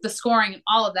the scoring,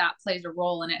 all of that plays a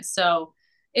role in it. So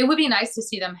it would be nice to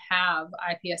see them have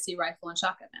IPSC rifle and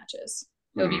shotgun matches.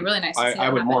 It would be really nice to see I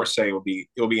would more say it would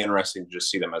be interesting to just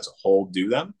see them as a whole do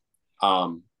them.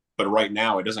 But right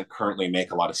now it doesn't currently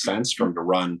make a lot of sense for them to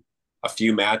run a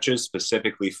few matches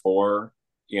specifically for,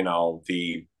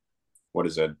 the, what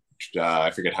is it?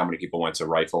 I forget how many people went to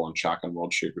rifle and shotgun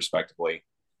World Shoot respectively.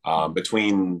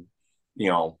 Between,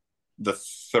 the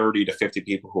 30 to 50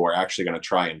 people who are actually going to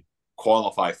try and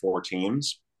qualify 4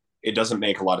 teams, it doesn't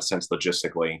make a lot of sense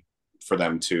logistically for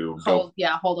them to hold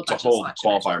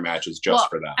qualifier matches just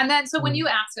for that. And then, so when you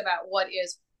asked about what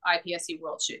is IPSC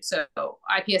World Shoot, so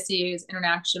IPSC is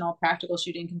International Practical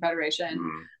Shooting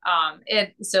Confederation.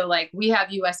 So like we have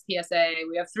USPSA,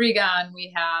 we have 3-gun,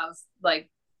 we have like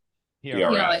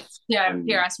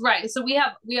PRS, right? So we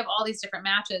have all these different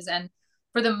matches, and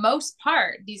for the most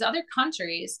part, these other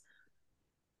countries,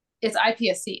 it's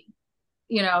IPSC.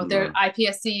 They're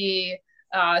IPSC.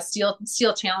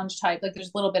 Steel challenge type, like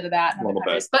there's a little bit of that in other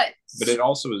countries, but it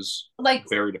also is like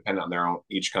very dependent on their own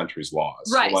each country's laws,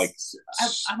 right? So like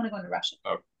I want to go into Russia.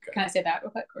 Okay, can I say that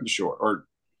real quick? Sure. Or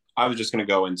I was just going to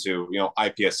go into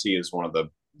IPSC is one of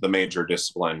the major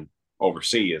discipline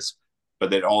overseas,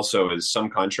 but it also is some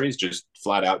countries just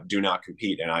flat out do not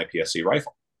compete in IPSC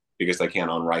rifle because they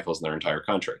can't own rifles in their entire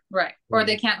country, right? Or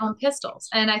they can't own pistols,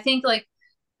 and I think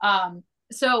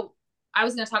so. I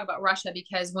was going to talk about Russia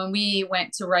because when we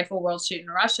went to Rifle World Shoot in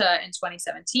Russia in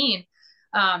 2017,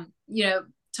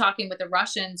 talking with the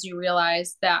Russians, you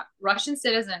realize that Russian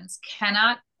citizens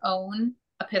cannot own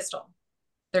a pistol.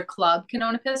 Their club can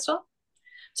own a pistol.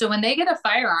 So when they get a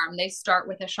firearm, they start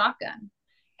with a shotgun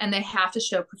and they have to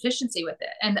show proficiency with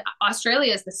it. And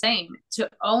Australia is the same. To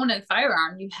own a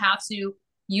firearm, you have to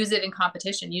use it in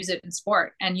competition, use it in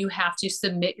sport, and you have to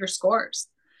submit your scores.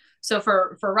 So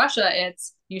for Russia,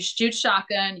 it's you shoot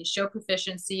shotgun, you show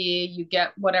proficiency, you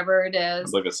get whatever it is.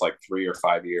 I believe it's like 3 or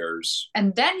 5 years.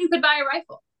 And then you could buy a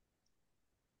rifle.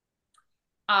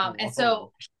 And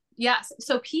so,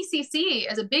 so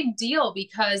PCC is a big deal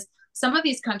because some of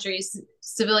these countries,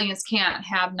 civilians can't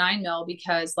have 9mm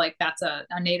because like that's a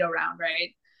NATO round,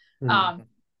 right?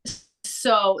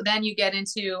 So then you get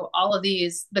into all of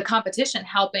the competition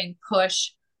helping push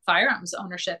firearms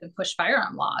ownership and push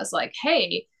firearm laws. Like,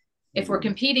 hey, if we're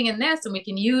competing in this and we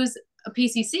can use a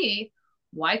PCC,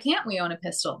 why can't we own a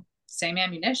pistol? Same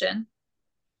ammunition.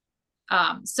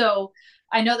 So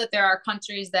I know that there are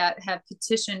countries that have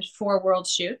petitioned for world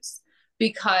shoots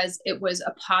because it was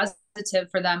a positive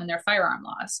for them in their firearm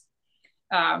laws.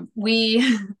 We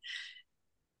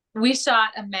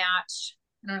shot a match.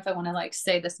 I don't know if I want to like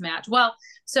say this match. Well,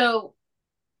 so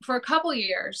for a couple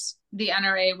years, the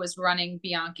NRA was running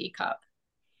Bianchi Cup,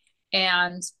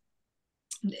 and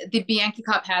the Bianchi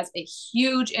Cup has a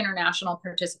huge international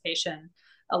participation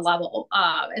level.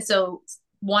 And so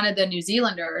one of the New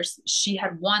Zealanders, she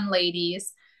had won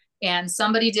ladies, and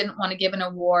somebody didn't want to give an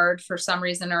award for some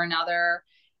reason or another.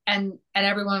 And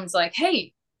everyone was like,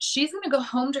 hey, she's going to go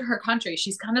home to her country.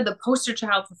 She's kind of the poster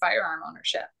child for firearm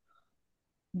ownership.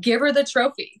 Give her the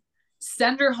trophy,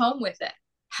 send her home with it,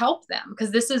 help them.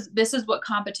 Because this is what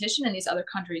competition in these other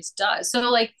countries does. So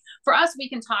like for us, we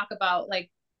can talk about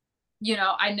like, you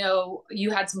know, I know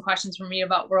you had some questions for me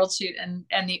about World Shoot and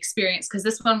the experience, because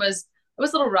this one was a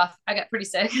little rough. I got pretty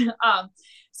sick.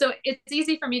 So it's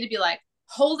easy for me to be like,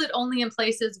 hold it only in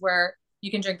places where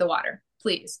you can drink the water,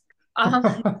 please.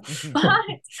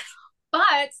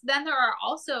 But then there are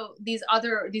also these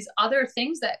other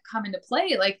things that come into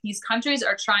play. Like these countries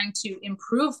are trying to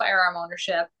improve firearm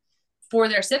ownership for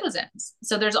their citizens.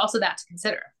 So there's also that to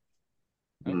consider.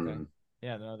 Okay.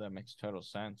 Yeah, no, that makes total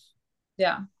sense.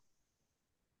 Yeah.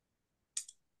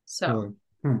 So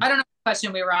I don't know what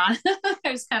question we were on.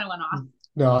 I just kind of went off.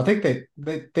 No, I think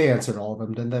they answered all of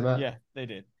them, didn't they, Matt? Yeah, they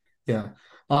did. Yeah.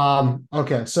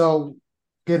 Okay, so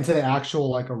get into the actual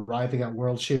like arriving at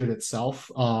World Shoot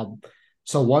itself.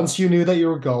 So once you knew that you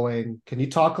were going, can you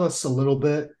talk us a little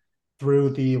bit through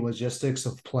the logistics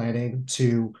of planning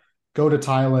to go to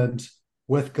Thailand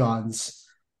with guns,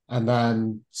 and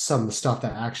then some of the stuff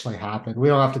that actually happened? We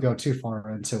don't have to go too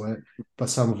far into it, but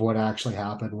some of what actually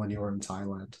happened when you were in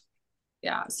Thailand.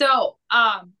 Yeah. So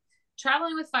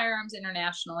traveling with firearms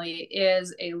internationally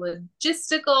is a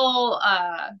logistical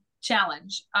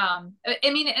challenge. I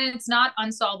mean, and it's not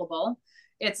unsolvable.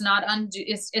 It's not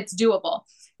it's doable.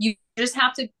 You just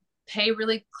have to pay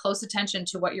really close attention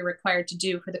to what you're required to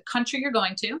do for the country you're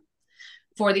going to,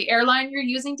 for the airline you're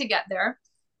using to get there,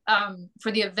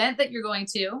 for the event that you're going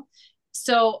to.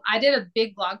 So I did a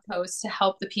big blog post to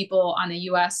help the people on the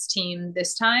US team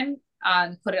this time,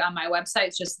 and put it on my website.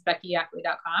 It's just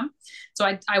BeckyAckley.com.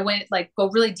 So I went like go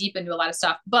really deep into a lot of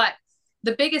stuff. But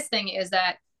the biggest thing is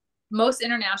that most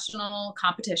international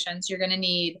competitions, you're going to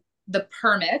need the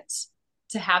permit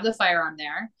to have the firearm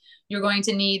there. You're going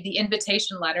to need the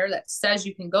invitation letter that says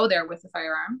you can go there with the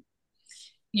firearm.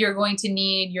 You're going to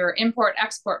need your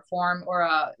import-export form, or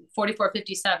a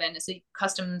 4457. It's a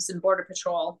Customs and Border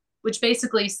Patrol, which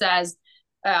basically says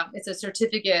it's a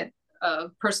certificate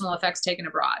of personal effects taken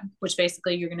abroad, which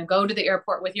basically you're going to go to the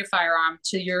airport with your firearm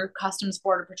to your Customs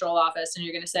Border Patrol office, and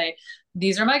you're going to say,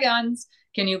 these are my guns.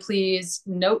 Can you please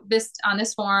note this on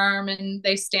this form? And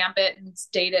they stamp it and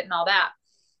date it and all that.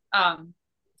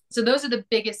 So those are the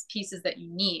biggest pieces that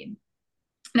you need.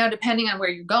 Now, depending on where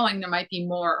you're going, there might be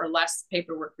more or less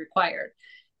paperwork required.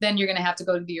 Then you're going to have to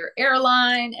go to your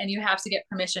airline, and you have to get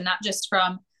permission, not just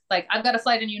from like, I've got a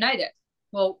flight in United.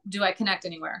 Well, do I connect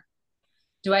anywhere?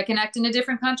 Do I connect in a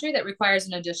different country that requires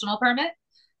an additional permit?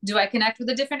 Do I connect with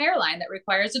a different airline that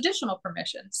requires additional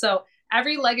permission? So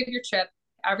every leg of your trip,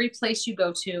 every place you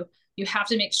go to, you have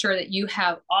to make sure that you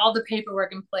have all the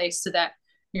paperwork in place so that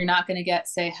you're not going to get,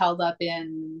 say, held up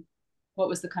in, what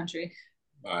was the country?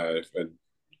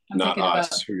 Not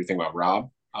us. Who are you thinking about,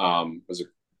 Rob? Was it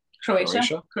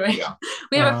Croatia? Yeah.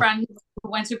 We have a friend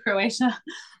who went to Croatia.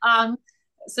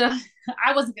 So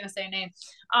I wasn't going to say a name.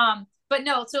 But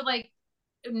no, so like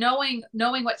knowing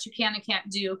what you can and can't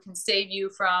do can save you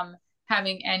from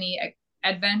having any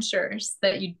adventures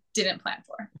that you didn't plan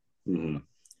for.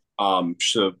 Mm-hmm.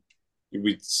 So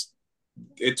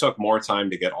it took more time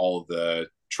to get all of the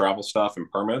travel stuff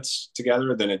and permits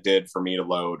together than it did for me to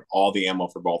load all the ammo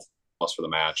for both of us for the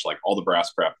match, like all the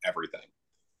brass prep, everything.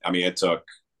 I mean, it took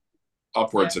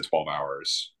upwards of 12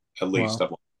 hours at least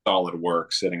of solid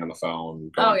work, sitting on the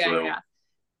phone, going through.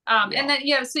 And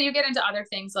then so you get into other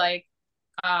things like,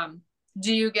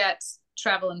 do you get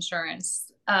travel insurance?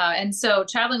 And so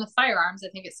traveling with firearms, I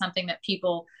think it's something that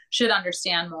people should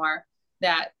understand more,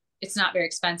 that it's not very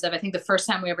expensive. I think the first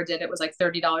time we ever did it was like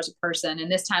 $30 a person.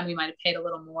 And this time we might've paid a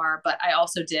little more, but I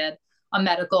also did a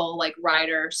medical like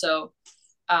rider. So,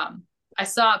 I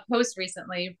saw a post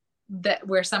recently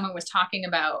where someone was talking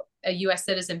about a US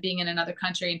citizen being in another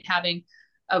country and having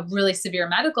a really severe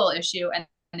medical issue, and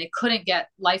they couldn't get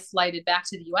life flighted back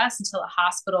to the US until a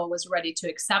hospital was ready to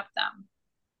accept them.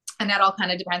 And that all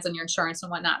kind of depends on your insurance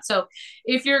and whatnot. So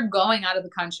if you're going out of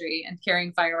the country and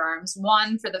carrying firearms,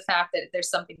 one, for the fact that there's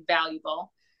something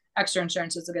valuable, extra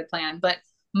insurance is a good plan. But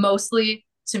mostly,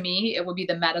 to me, it would be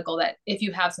the medical, that if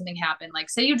you have something happen, like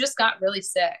say you just got really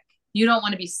sick, you don't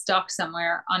want to be stuck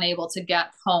somewhere unable to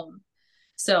get home.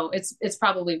 So it's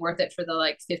probably worth it for the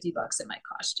like $50 it might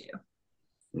cost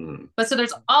you. But so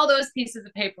there's all those pieces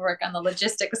of paperwork on the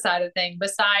logistics side of thing,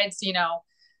 besides, you know,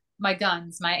 my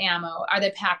guns, my ammo, are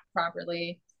they packed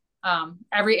properly?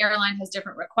 Every airline has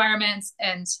different requirements,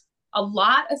 and a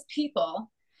lot of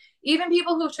people, even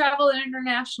people who've traveled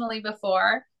internationally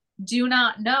before, do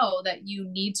not know that you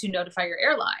need to notify your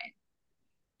airline.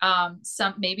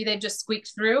 Maybe they've just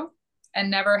squeaked through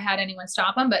and never had anyone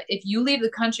stop them. But if you leave the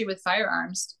country with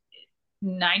firearms,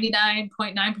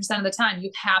 99.9% of the time,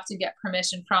 you have to get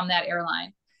permission from that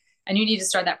airline, and you need to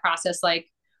start that process.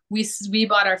 Like we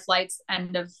bought our flights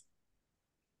end of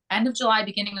July,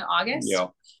 beginning of August. Yeah.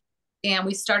 And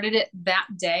we started it that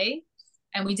day,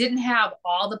 and we didn't have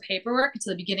all the paperwork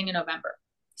until the beginning of November.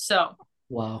 So,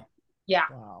 Wow. Yeah.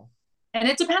 Wow. And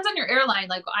it depends on your airline.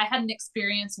 Like I had an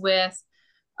experience with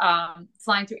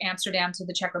flying through Amsterdam to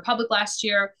the Czech Republic last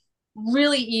year.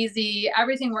 Really easy.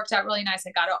 Everything worked out really nice.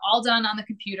 I got it all done on the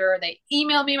computer. They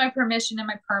emailed me my permission and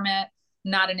my permit.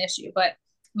 Not an issue. But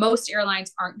most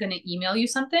airlines aren't going to email you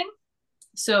something.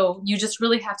 So you just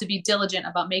really have to be diligent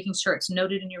about making sure it's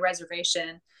noted in your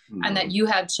reservation and that you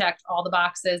have checked all the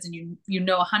boxes, and you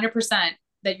know 100%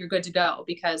 that you're good to go,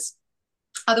 because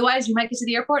otherwise you might get to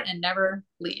the airport and never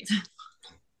leave.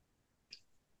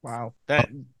 Wow.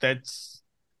 That's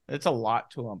a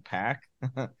lot to unpack.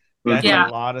 That's a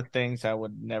lot of things I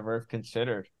would never have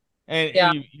considered.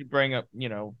 And you bring up, you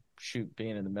know,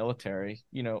 being in the military,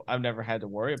 you know, I've never had to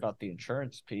worry about the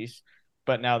insurance piece.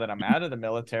 But now that I'm out of the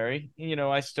military, you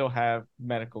know, I still have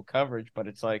medical coverage, but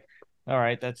it's like, all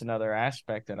right, that's another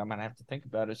aspect that I'm going to have to think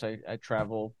about as I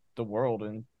travel the world,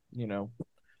 and, you know,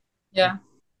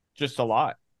 just a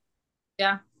lot.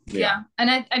 Yeah. And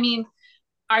I mean,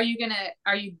 are you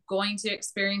going to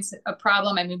experience a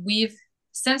problem? I mean,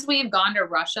 since we've gone to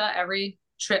Russia, every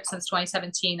trip since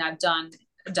 2017, I've done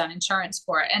insurance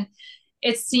for it. And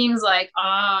it seems like,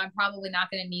 I'm probably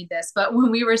not going to need this. But when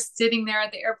we were sitting there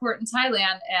at the airport in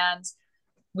Thailand and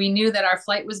we knew that our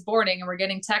flight was boarding and we're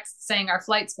getting texts saying our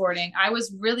flight's boarding, I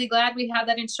was really glad we had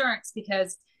that insurance,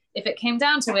 because if it came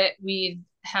down to it, we'd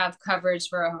have coverage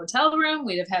for a hotel room.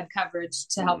 We'd have had coverage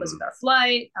to help us with our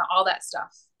flight, all that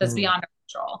stuff that's beyond our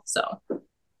control. So,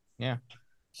 yeah.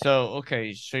 So,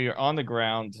 okay. So you're on the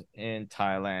ground in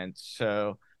Thailand.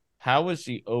 So how was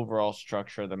the overall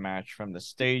structure of the match, from the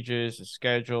stages, the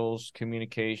schedules,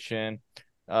 communication,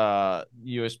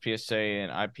 USPSA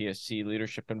and IPSC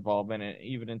leadership involvement, and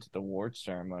even into the award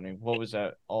ceremony? What was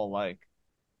that all like?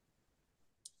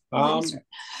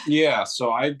 Yeah,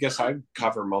 so I guess I'd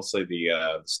cover mostly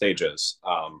the stages.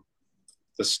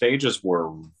 The stages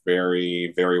were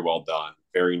very, very well done,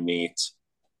 very neat,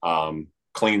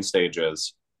 clean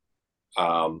stages.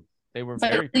 They were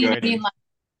very good.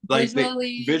 Like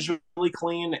visually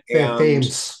clean, and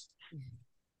themes.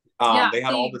 They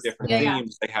had all the different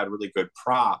themes. They had really good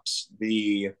props.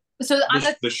 The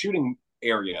shooting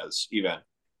areas, even,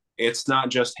 it's not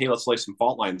just, hey, let's lay some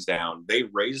fault lines down. They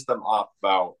raised them up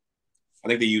about, I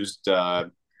think they used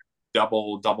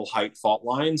double height fault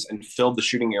lines and filled the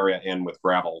shooting area in with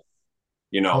gravel.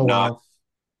 You know,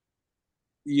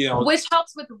 which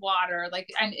helps with water. Like,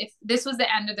 and if this was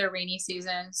the end of their rainy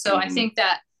season, so I think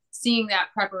that seeing that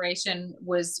preparation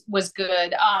was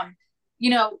good. You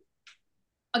know,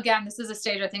 again, this is a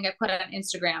stage I think I put on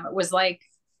Instagram. It was like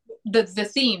the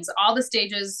themes, all the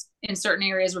stages in certain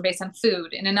areas were based on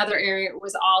food. In another area, it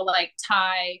was all like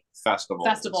Thai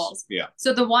festivals. Yeah.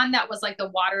 So the one that was like the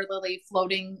water lily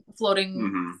floating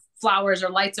flowers or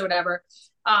lights or whatever,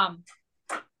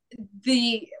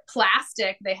 the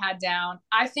plastic they had down,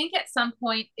 I think at some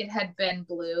point it had been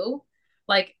blue,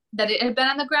 like that it had been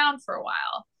on the ground for a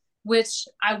while, which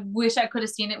I wish I could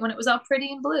have seen it when it was all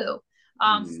pretty and blue.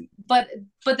 But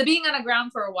the being on the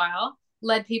ground for a while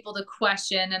led people to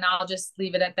question, and I'll just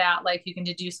leave it at that. Like, you can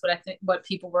deduce what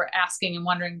people were asking and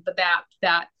wondering, but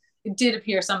that it did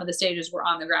appear some of the stages were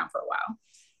on the ground for a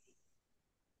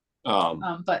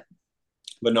while.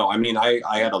 But no, I mean, I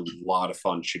had a lot of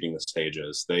fun shooting the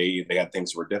stages. They had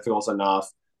things that were difficult enough,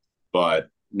 but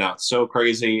not so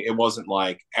crazy. It wasn't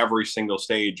like every single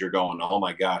stage you're going, oh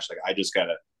my gosh, like I just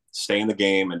gotta stay in the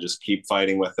game and just keep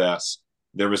fighting with this.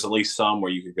 There was at least some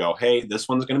where you could go, hey, this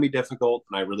one's going to be difficult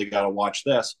and I really got to watch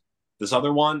this. This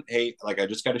other one, hey, like I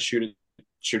just got to shoot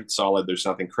it solid. There's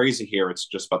nothing crazy here. It's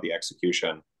just about the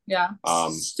execution. Yeah.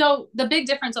 So the big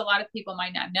difference a lot of people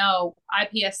might not know,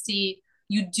 IPSC,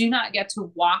 you do not get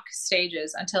to walk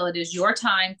stages until it is your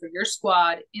time for your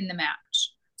squad in the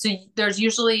match. So there's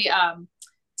usually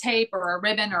tape or a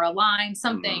ribbon or a line,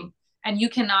 something, and you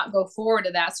cannot go forward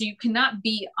to that. So you cannot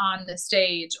be on the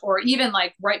stage or even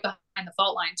like right behind the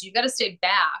fault lines. You got to stay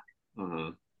back.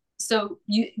 So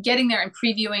you getting there and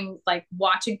previewing, like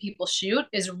watching people shoot,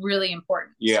 is really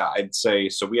important. Yeah, I'd say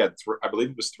so. We had I believe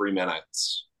it was 3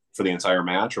 minutes for the entire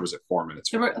match, or was it 4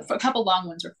 minutes? There were a couple long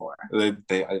ones or 4.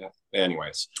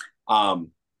 Anyways,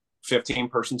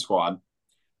 15-person squad.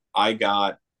 I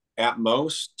got at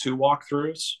most 2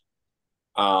 walkthroughs.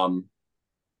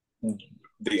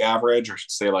 The average, or should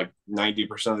say like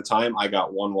 90% of the time, I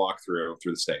got 1 walkthrough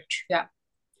through the stage. Yeah.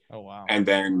 Oh wow. And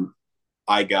then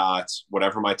I got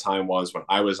whatever my time was when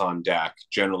I was on deck,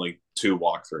 generally 2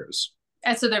 walkthroughs.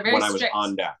 And so they're very when strict. I was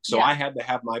on deck. So I had to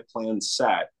have my plan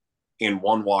set in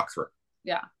 1 walkthrough.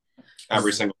 Yeah.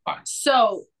 Every single time.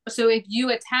 So if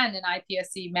you attend an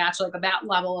IPSC match, like that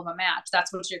level of a match,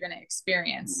 that's what you're going to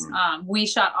experience. We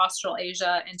shot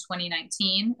Australasia in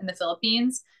 2019 in the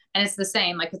Philippines, and it's the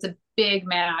same. Like it's a big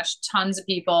match, tons of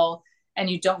people, and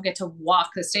you don't get to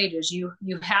walk the stages. You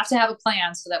have to have a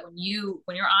plan so that when you're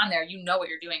on there, you know what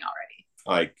you're doing already.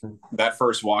 Like that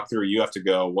first walkthrough, you have to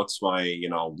go, what's my,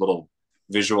 little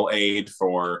visual aid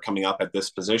for coming up at this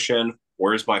position?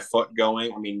 Where's my foot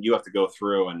going? I mean, you have to go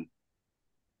through and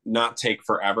not take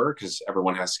forever because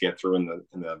everyone has to get through in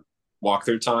the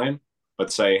walkthrough time,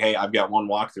 but say, hey, I've got 1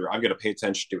 walkthrough. I've got to pay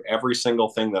attention to every single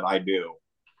thing that I do,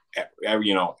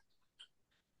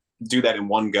 do that in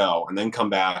one go, and then come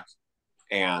back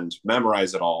and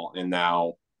memorize it all. And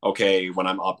now, okay, when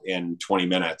I'm up in 20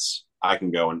 minutes, I can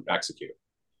go and execute.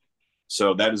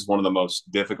 So that is one of the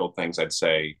most difficult things, I'd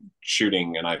say,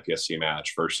 shooting an IPSC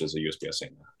match versus a USPSA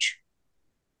match.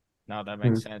 No, that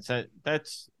makes sense.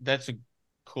 That's a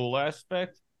cool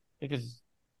aspect, because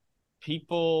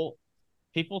people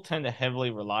tend to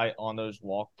heavily rely on those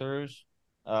walkthroughs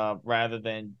rather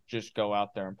than just go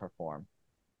out there and perform.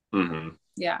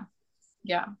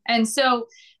 Yeah. And so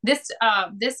this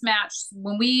match,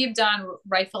 when we've done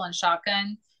rifle and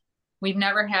shotgun, we've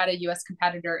never had a U.S.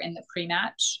 competitor in the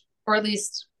pre-match, or at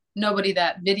least nobody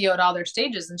that videoed all their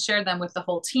stages and shared them with the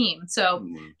whole team. So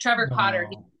Trevor Cotter,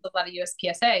 he does a lot of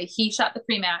USPSA. He shot the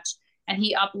pre-match and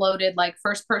he uploaded like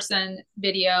first person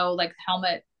video, like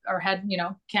helmet or head,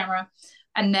 camera,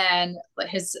 and then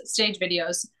his stage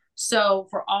videos. So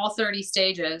for all 30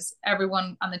 stages,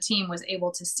 everyone on the team was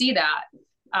able to see that.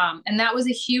 And that was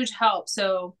a huge help.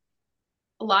 So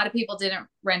a lot of people didn't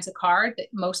rent a car.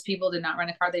 Most people did not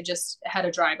rent a car. They just had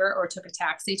a driver or took a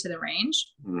taxi to the range.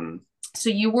 So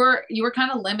you were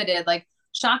kind of limited. Like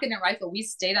shotgun and rifle, we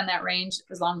stayed on that range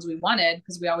as long as we wanted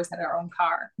because we always had our own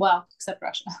car. Well, except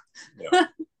Russia. Yeah.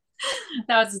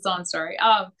 That was its own story.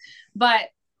 But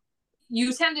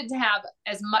you tended to have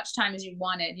as much time as you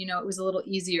wanted. It was a little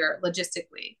easier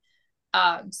logistically.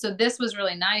 So this was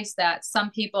really nice that some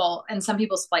people's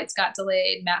flights got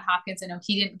delayed. Matt Hopkins, I know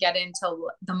he didn't get in till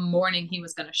the morning he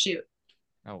was going to shoot.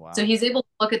 Oh, wow. So he's able to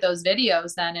look at those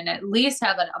videos then and at least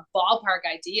have a ballpark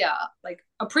idea, like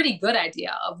a pretty good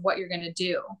idea of what you're going to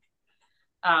do.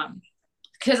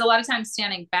 Because a lot of times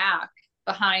standing back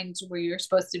behind where you're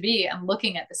supposed to be and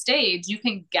looking at the stage, you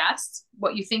can guess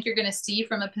what you think you're going to see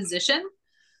from a position.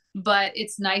 But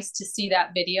it's nice to see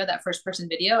that video, that first person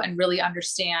video, and really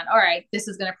understand, all right, this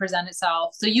is going to present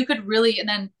itself. So you could really, and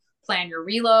then plan your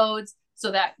reloads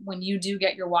so that when you do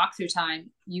get your walkthrough time,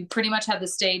 you pretty much have the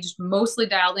stage mostly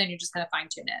dialed in. You're just going to fine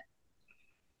tune it.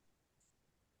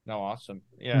 No, awesome.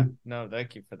 Yeah. No,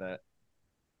 thank you for that.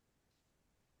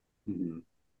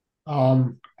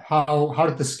 How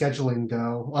did the scheduling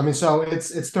go? I mean, so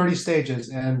it's 30 stages,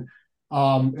 and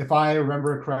if I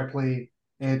remember correctly,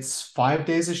 it's 5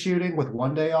 days of shooting with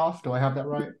 1 day off. Do I have that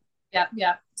right?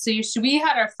 Yeah. So we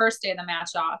had our first day of the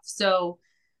match off. So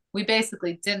we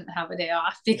basically didn't have a day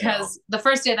off because the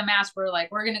first day of the match, we're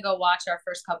going to go watch our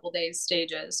first couple days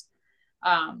stages.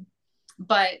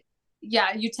 But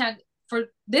yeah, for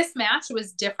this match, it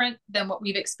was different than what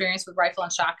we've experienced with rifle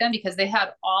and shotgun because they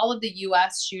had all of the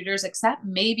US shooters, except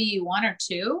maybe 1 or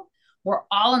 2, were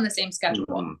all in the same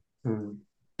schedule.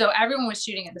 So everyone was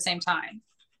shooting at the same time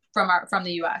from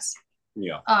the US.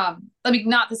 Yeah. I mean,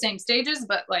 not the same stages,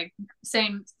 but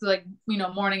same,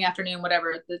 morning, afternoon,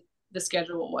 whatever the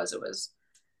schedule was. It was.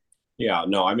 Yeah,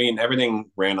 no, I mean, everything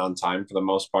ran on time for the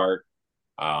most part.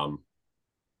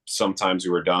 Sometimes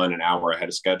we were done an hour ahead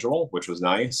of schedule, which was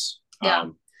nice. Yeah.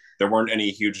 There weren't any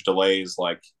huge delays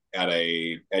like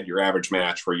at your average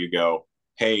match where you go,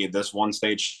 hey, this one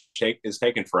stage is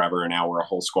taking forever, and now we're a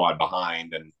whole squad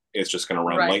behind, and it's just going to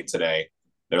run late today.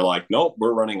 They're like, nope,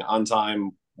 we're running on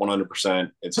time, 100%.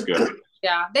 It's good.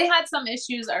 Yeah, they had some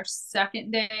issues our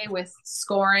second day with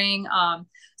scoring.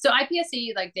 So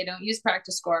IPSC, like, they don't use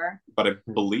practice score, but I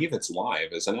believe it's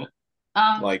live, isn't it?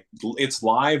 Like, it's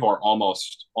live or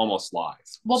almost live.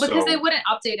 Well, because they wouldn't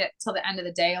update it till the end of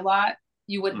the day a lot.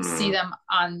 You wouldn't see them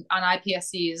on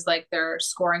IPSC's, like, their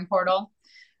scoring portal.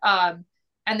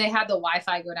 And they had the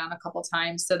Wi-Fi go down a couple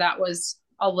times, so that was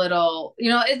a little, you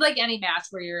know, it's like any match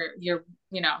where you're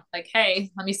you know, like, hey,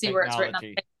 let me see where it's written up.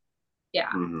 Yeah.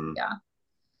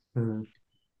 Yeah.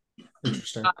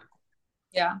 Interesting.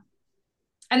 Yeah.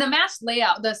 And the match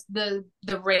layout, the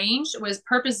range was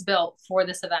purpose built for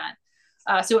this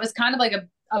event. So it was kind of like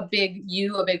a big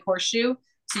U, a big horseshoe.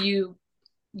 So you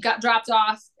got dropped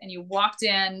off and you walked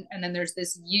in, and then there's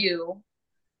this U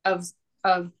of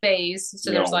bays.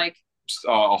 So there's like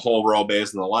a whole row of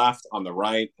bays on the left, on the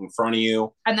right, in front of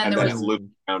you, and then there was loop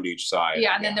around each side.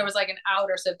 Yeah, and then there was like an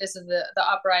outer. So if this is the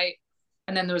upright,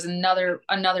 and then there was another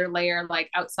layer like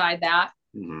outside that.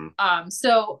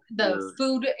 So the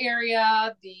food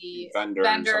area, the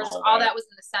vendors, all that was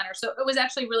in the center. So it was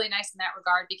actually really nice in that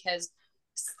regard, because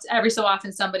every so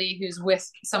often somebody who's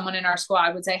with someone in our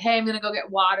squad would say, hey, I'm going to go get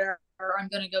water, or I'm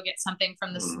going to go get something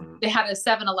from this. They had a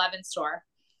 7-Eleven store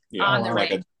on the like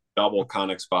range. A double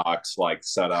Connex box, like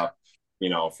set up, you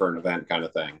know, for an event kind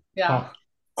of thing. Yeah.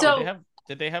 So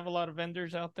did they have a lot of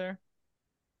vendors out there?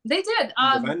 They did.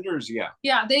 The vendors,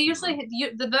 yeah, they usually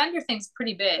the vendor thing's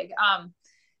pretty big.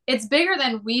 It's bigger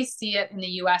than we see it in the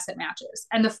US at matches.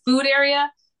 And the food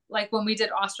area, like when we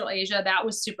did Australasia, that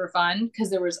was super fun because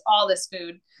there was all this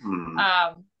food.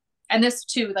 And this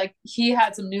too, like, he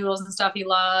had some noodles and stuff he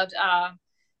loved.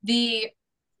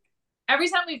 Every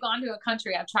time we've gone to a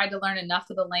country, I've tried to learn enough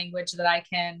of the language that I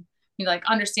can, you know, like,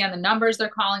 understand the numbers they're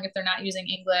calling if they're not using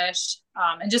English,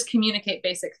 and just communicate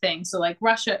basic things. So like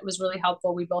Russia, it was really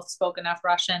helpful. We both spoke enough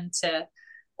Russian to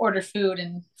order food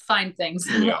and find things.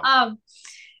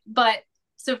 But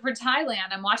so for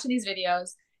Thailand, I'm watching these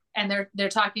videos, and they're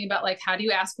talking about, like, how do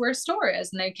you ask where a store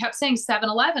is? And they kept saying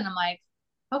 7-Eleven. I'm like,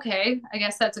 okay, I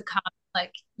guess that's a common,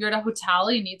 like, you're at a hotel,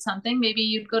 you need something, maybe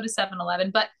you'd go to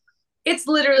 7-Eleven, but it's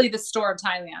literally the store of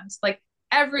Thailand. Like,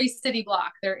 every city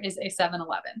block there is a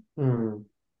 7-Eleven.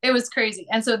 It was crazy.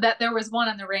 And so that there was one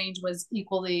on the range was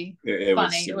equally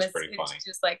funny. It was pretty funny.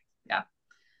 Just like,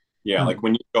 like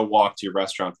when you go walk to your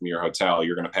restaurant from your hotel,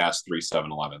 you're going to pass 3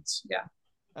 7-Elevens. Yeah.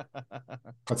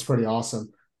 That's pretty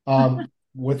awesome.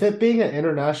 With it being an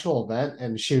international event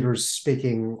and shooters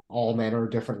speaking all manner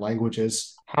of different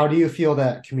languages, how do you feel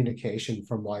that communication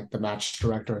from, like, the match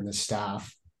director and the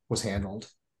staff was handled?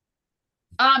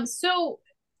 So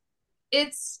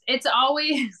it's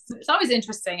always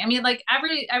interesting. I mean, like,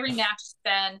 every match has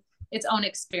been its own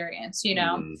experience, you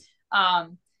know.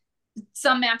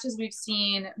 Some matches we've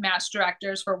seen match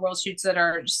directors for World Shoots that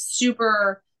are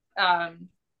super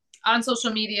on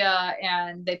social media,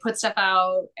 and they put stuff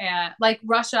out, and like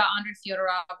Russia, Andrei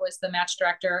Fyodorov was the match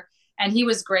director, and he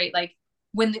was great. Like,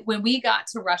 when we got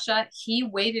to Russia, he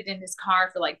waited in his car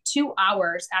for like 2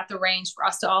 hours at the range for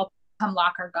us to all come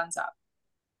lock our guns up.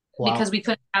 Wow. Because we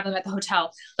couldn't have them at the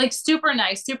hotel. Like, super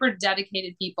nice, super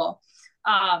dedicated people.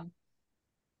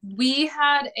 We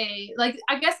had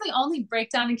I guess the only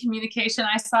breakdown in communication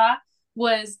I saw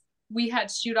was we had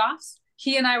shoot-offs.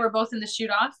 He and I were both in the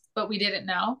shoot-off, but we didn't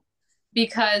know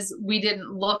because we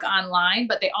didn't look online,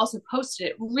 but they also posted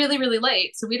it really, really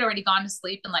late. So we'd already gone to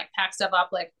sleep and, like, packed stuff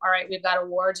up, like, all right, we've got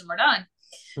awards and we're done.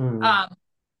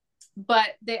 But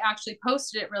they actually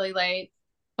posted it really late.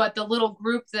 But the little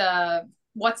group, the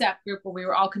WhatsApp group where we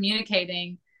were all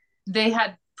communicating, they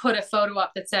had put a photo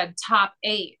up that said top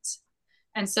 8.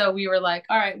 And so we were like,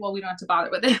 all right, well, we don't have to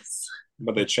bother with this.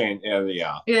 But they changed,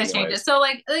 they changed it. So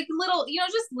like little, you know,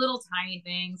 just little tiny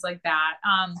things like that.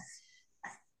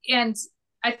 And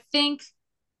I think,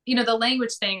 you know, the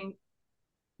language thing,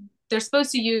 they're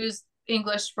supposed to use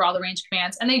English for all the range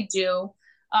commands, and they do.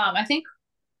 I think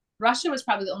Russia was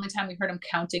probably the only time we heard them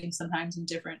counting sometimes in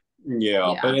different.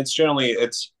 Yeah, but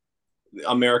it's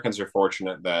Americans are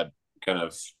fortunate that kind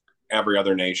of every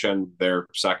other nation, their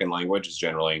second language is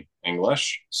generally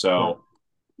English. So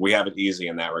we have it easy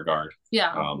in that regard.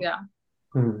 Yeah.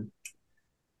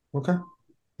 Okay.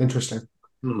 Interesting.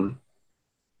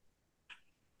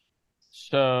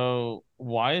 So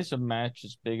why is a match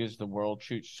as big as the World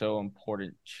Shoot so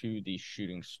important to these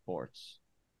shooting sports?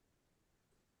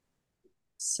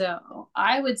 So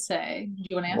I would say, do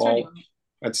you want to answer? Well,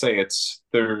 I'd say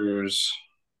there's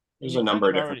a number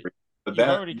of different reasons But you've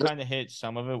that already kind of hit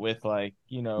some of it with like,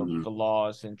 Mhm. the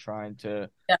laws and trying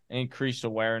to Yeah. increase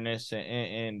awareness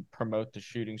and promote the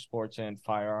shooting sports and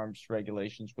firearms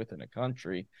regulations within a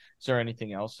country. Is there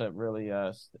anything else that really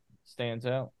stands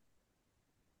out?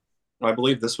 I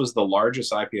believe this was the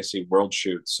largest IPSC world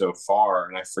shoot so far,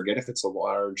 and I forget if it's the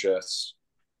largest.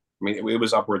 I mean, it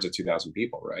was upwards of 2,000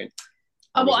 people, right?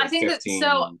 Or Well, was I it think that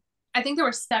 15? I think there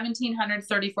were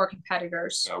 1,734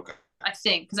 competitors. Okay. I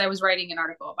think because I was writing an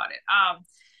article about it.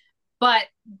 But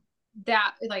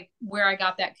that like where I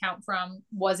got that count from,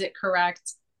 was it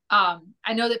correct?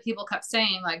 I know that people kept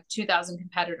saying like 2,000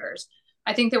 competitors.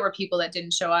 I think there were people that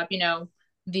didn't show up.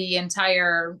 The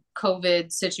entire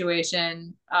COVID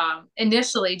situation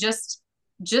initially, just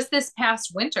this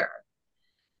past winter,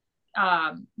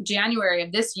 January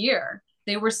of this year,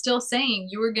 they were still saying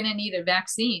you were going to need a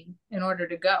vaccine in order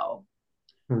to go.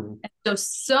 Hmm. And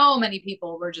so many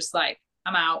people were just like,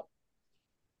 I'm out.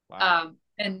 Wow.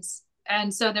 And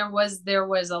so there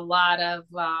was a lot of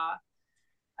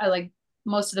like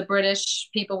most of the British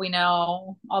people we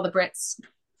know, all the Brits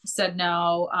said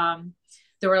no.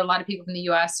 There were a lot of people from the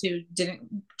US who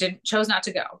didn't chose not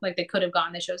to go. Like they could have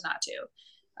gone, they chose not to.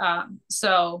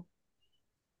 So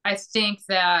I think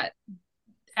that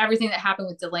everything that happened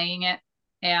with delaying it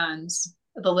and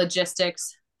the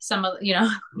logistics,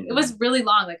 it was really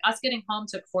long. Like us getting home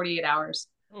took 48 hours.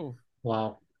 Oh,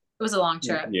 Wow. It was a long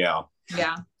trip. Yeah.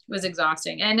 Yeah, it was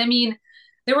exhausting. And I mean,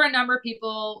 there were a number of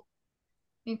people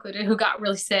included who got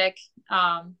really sick.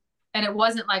 And it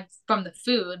wasn't like from the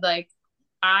food. Like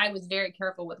I was very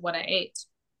careful with what I ate.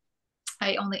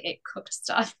 I only ate cooked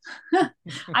stuff.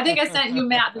 I think I sent you,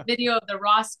 Matt, the video of the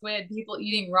raw squid, people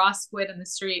eating raw squid in the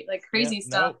street, like crazy yeah,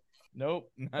 stuff.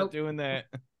 Nope, not Nope. doing that.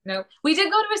 No, we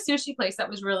did go to a sushi place that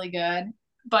was really good,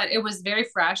 but it was very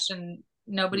fresh and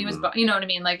nobody was, you know what I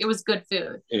mean? Like it was good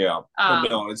food. Yeah. But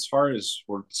no, as far as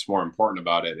what's more important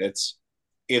about it,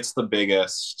 it's the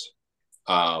biggest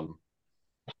and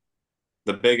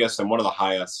one of the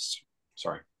highest,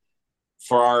 sorry,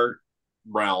 for our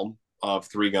realm of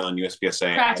 3-gun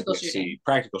USPSA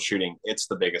practical shooting, it's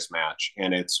the biggest match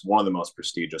and it's one of the most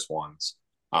prestigious ones.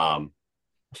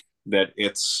 That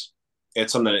it's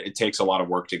something that it takes a lot of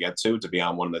work to get to be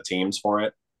on one of the teams for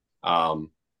it.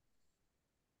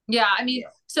 Yeah, I mean,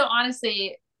 so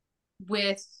honestly,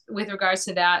 with regards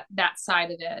to that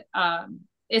side of it,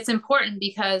 it's important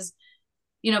because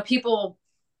people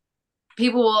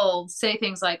will say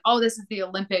things like, oh, this is the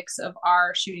Olympics of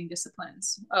our shooting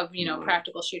disciplines of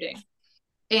practical shooting.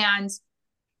 And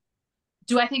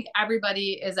do I think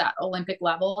everybody is at Olympic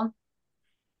level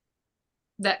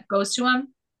that goes to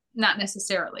them? Not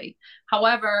necessarily.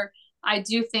 However, I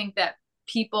do think that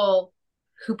people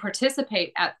who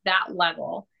participate at that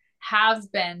level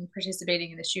have been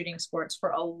participating in the shooting sports for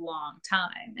a long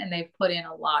time, and they've put in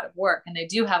a lot of work, and they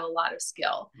do have a lot of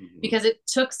skill because it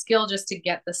took skill just to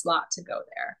get the slot to go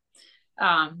there.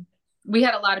 We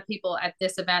had a lot of people at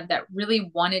this event that really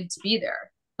wanted to be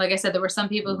there. Like I said, there were some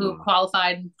people who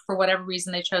qualified for whatever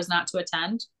reason they chose not to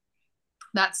attend.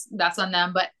 That's on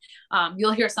them. But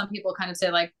you'll hear some people kind of say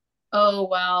like, oh,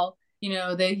 well,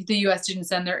 the US didn't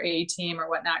send their A team or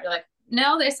whatnot. You're like,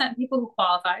 no, they sent people who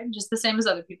qualified just the same as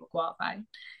other people qualified.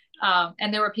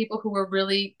 And there were people who were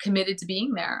really committed to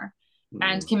being there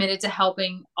and committed to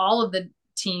helping all of the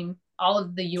team, all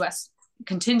of the US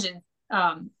contingent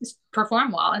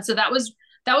perform well. And so that was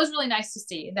really nice to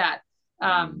see that,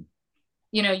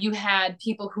 you had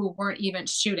people who weren't even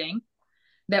shooting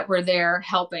that were there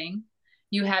helping.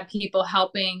 You had people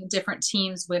helping different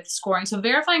teams with scoring. So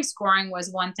verifying scoring was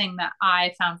one thing that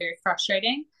I found very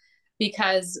frustrating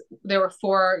because there were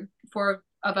four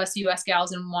of us US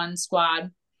gals in one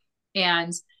squad,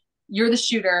 and you're the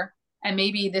shooter, and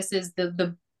maybe this is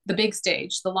the big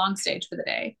stage, the long stage for the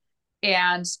day.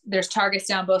 And there's targets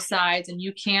down both sides, and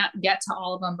you can't get to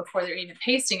all of them before they're even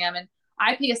pasting them. And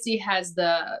IPSC has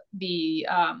the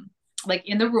like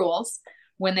in the rules,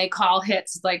 when they call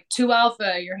hits like 2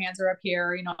 Alpha, your hands are up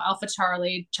here, Alpha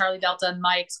Charlie, Charlie Delta, and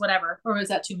Mike's, whatever. Or was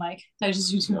that 2 Mike? I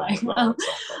just used 2 Mike.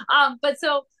 But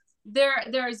so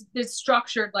there's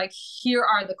structured, like, here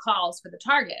are the calls for the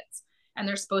targets, and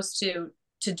they're supposed to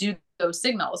do those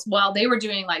signals. Well, they were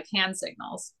doing like hand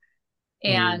signals.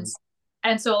 And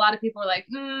so a lot of people were like,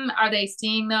 are they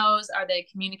seeing those? Are they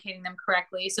communicating them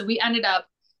correctly? So we ended up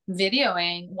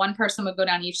videoing. One person would go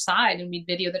down each side and we'd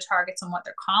video the targets and what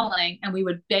they're calling. And we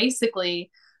would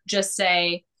basically just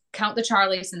say, count the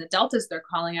Charlies and the Deltas they're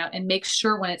calling out, and make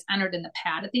sure when it's entered in the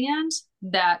pad at the end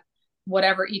that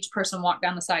whatever each person walked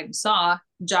down the side and saw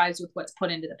jives with what's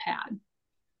put into the pad.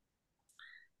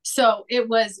 So it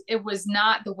was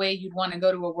not the way you'd want to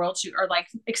go to a world shoot or like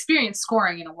experience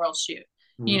scoring in a world shoot,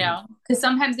 you Mhm. know, because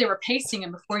sometimes they were pasting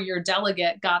them before your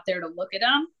delegate got there to look at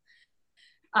them.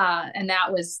 And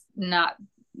that was not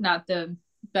the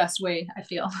best way, I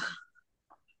feel.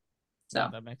 So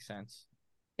No, that makes sense.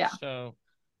 yeah. So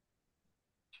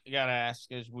you gotta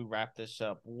ask as we wrap this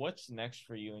up, what's next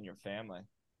for you and your family?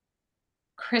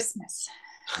 Christmas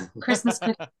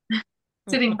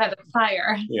sitting by the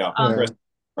fire. Yeah, Yeah. Chris,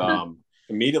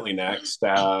 immediately next,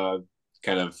 kind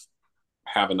of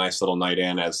have a nice little night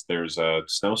in as there's a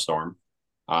snowstorm.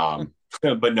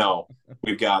 But no,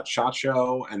 we've got SHOT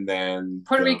Show and then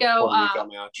Puerto the Rico, Puerto Rico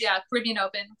match. yeah, Caribbean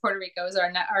Open, Puerto Rico is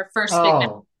our first big match.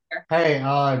 Oh, hey,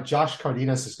 Josh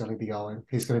Cardenas is going to be going.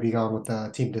 He's going to be going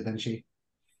with Team Da Vinci.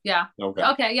 Yeah. Okay.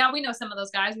 Okay. Yeah, we know some of those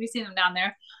guys. We've seen them down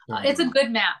there. Yeah. It's a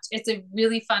good match. It's a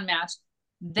really fun match.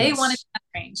 They Yes. want to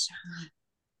range.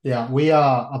 Yeah, we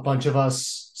a bunch of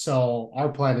us. So our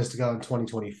plan is to go in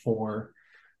 2024.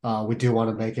 We do want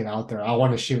to make it out there. I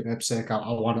want to shoot IPSC.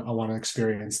 I want to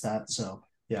experience that. So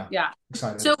yeah, Yeah.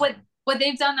 excited. So what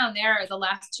they've done down there the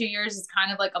last 2 years is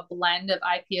kind of like a blend of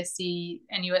IPSC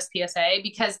and USPSA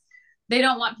because they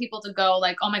don't want people to go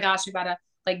like, oh my gosh, you gotta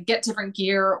like get different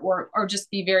gear or just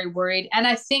be very worried. And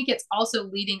I think it's also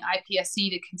leading IPSC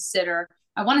to consider.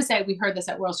 I want to say we heard this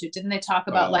at World Shoot. Didn't they talk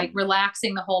about like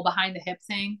relaxing the whole behind the hip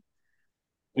thing?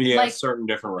 Yeah, Like- certain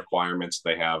different requirements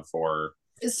they have for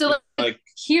So like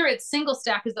here it's single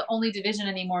stack is the only division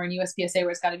anymore in USPSA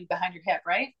where it's got to be behind your hip,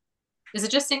 right? Is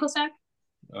it just single stack?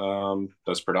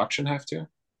 does production have to?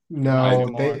 No,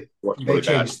 More. they What's really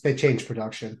bad? changed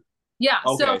production. Yeah.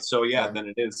 Okay, so yeah, then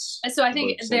it is. So I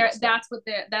think single stack.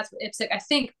 that's what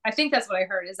IPSC. I think that's what I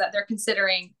heard is that they're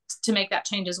considering to make that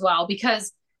change as well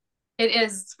because it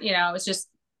is, you know, it's just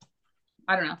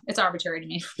I don't know, it's arbitrary to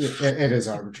me. It is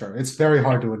arbitrary. It's very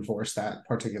hard to enforce that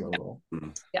particular rule.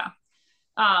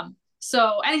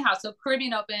 So anyhow, so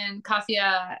Caribbean Open,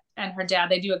 Kafia and her dad,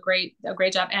 they do a great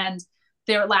job. And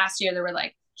last year there were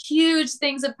like huge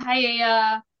things of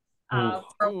paella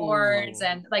for awards,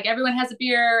 and like everyone has a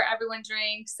beer, everyone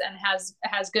drinks and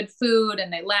has good food,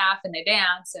 and they laugh and they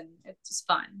dance, and it's just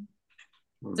fun.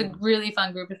 It's a really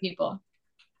fun group of people.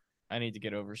 I need to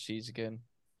get overseas again.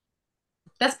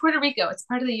 That's Puerto Rico. It's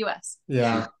part of the U.S.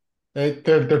 Yeah, they're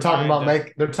talking about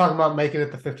Kinda. they're talking about making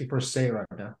it the 51st state right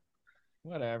now.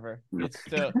 Whatever.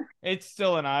 It's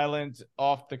still an island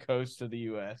off the coast of the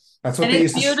U.S. That's what And they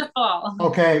it's used to. beautiful.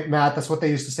 Okay, Matt, that's what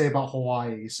they used to say about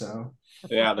Hawaii. So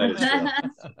Yeah, that is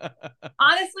true.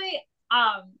 Honestly,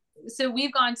 so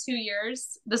we've gone 2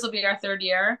 years. This will be our third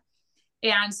year.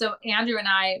 And so Andrew and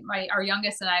our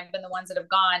youngest and I have been the ones that have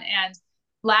gone. And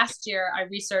last year I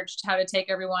researched how to take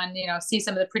everyone, you know, see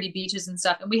some of the pretty beaches and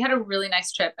stuff. And we had a really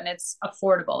nice trip, and it's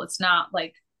affordable. It's not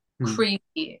like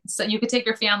crazy. So you could take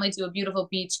your family to a beautiful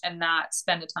beach and not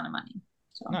spend a ton of money.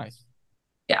 So Nice.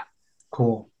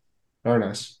 cool, very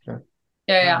nice. Yeah.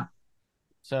 yeah.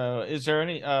 So is there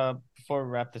any before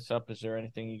we wrap this up, is there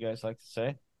anything you guys like to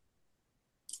say?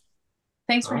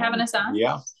 Thanks for having us on.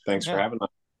 Yeah, thanks for having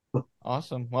us.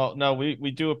 Awesome. Well, no,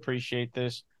 we do appreciate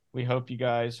this. We hope you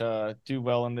guys do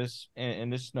well in this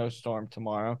snowstorm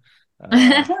tomorrow.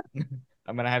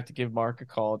 I'm gonna have to give Mark a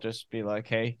call, just be like,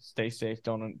 hey, stay safe,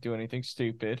 don't do anything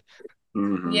stupid.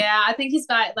 Mhm. Yeah, I think he's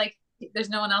got like there's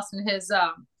no one else in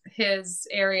his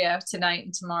area tonight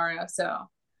and tomorrow, so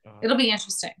it'll be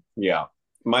interesting. Yeah,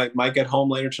 might get home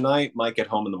later tonight. Might get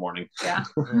home in the morning. Yeah.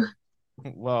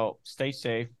 Well, stay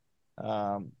safe.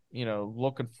 You know,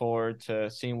 looking forward to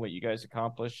seeing what you guys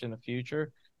accomplish in the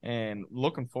future, and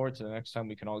looking forward to the next time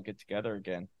we can all get together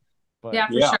again. But Yeah,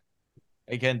 for sure.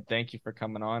 again, thank you for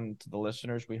coming on. To the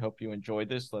listeners, we hope you enjoyed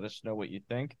this. Let us know what you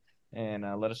think, and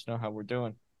let us know how we're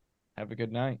doing. Have a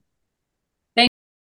good night.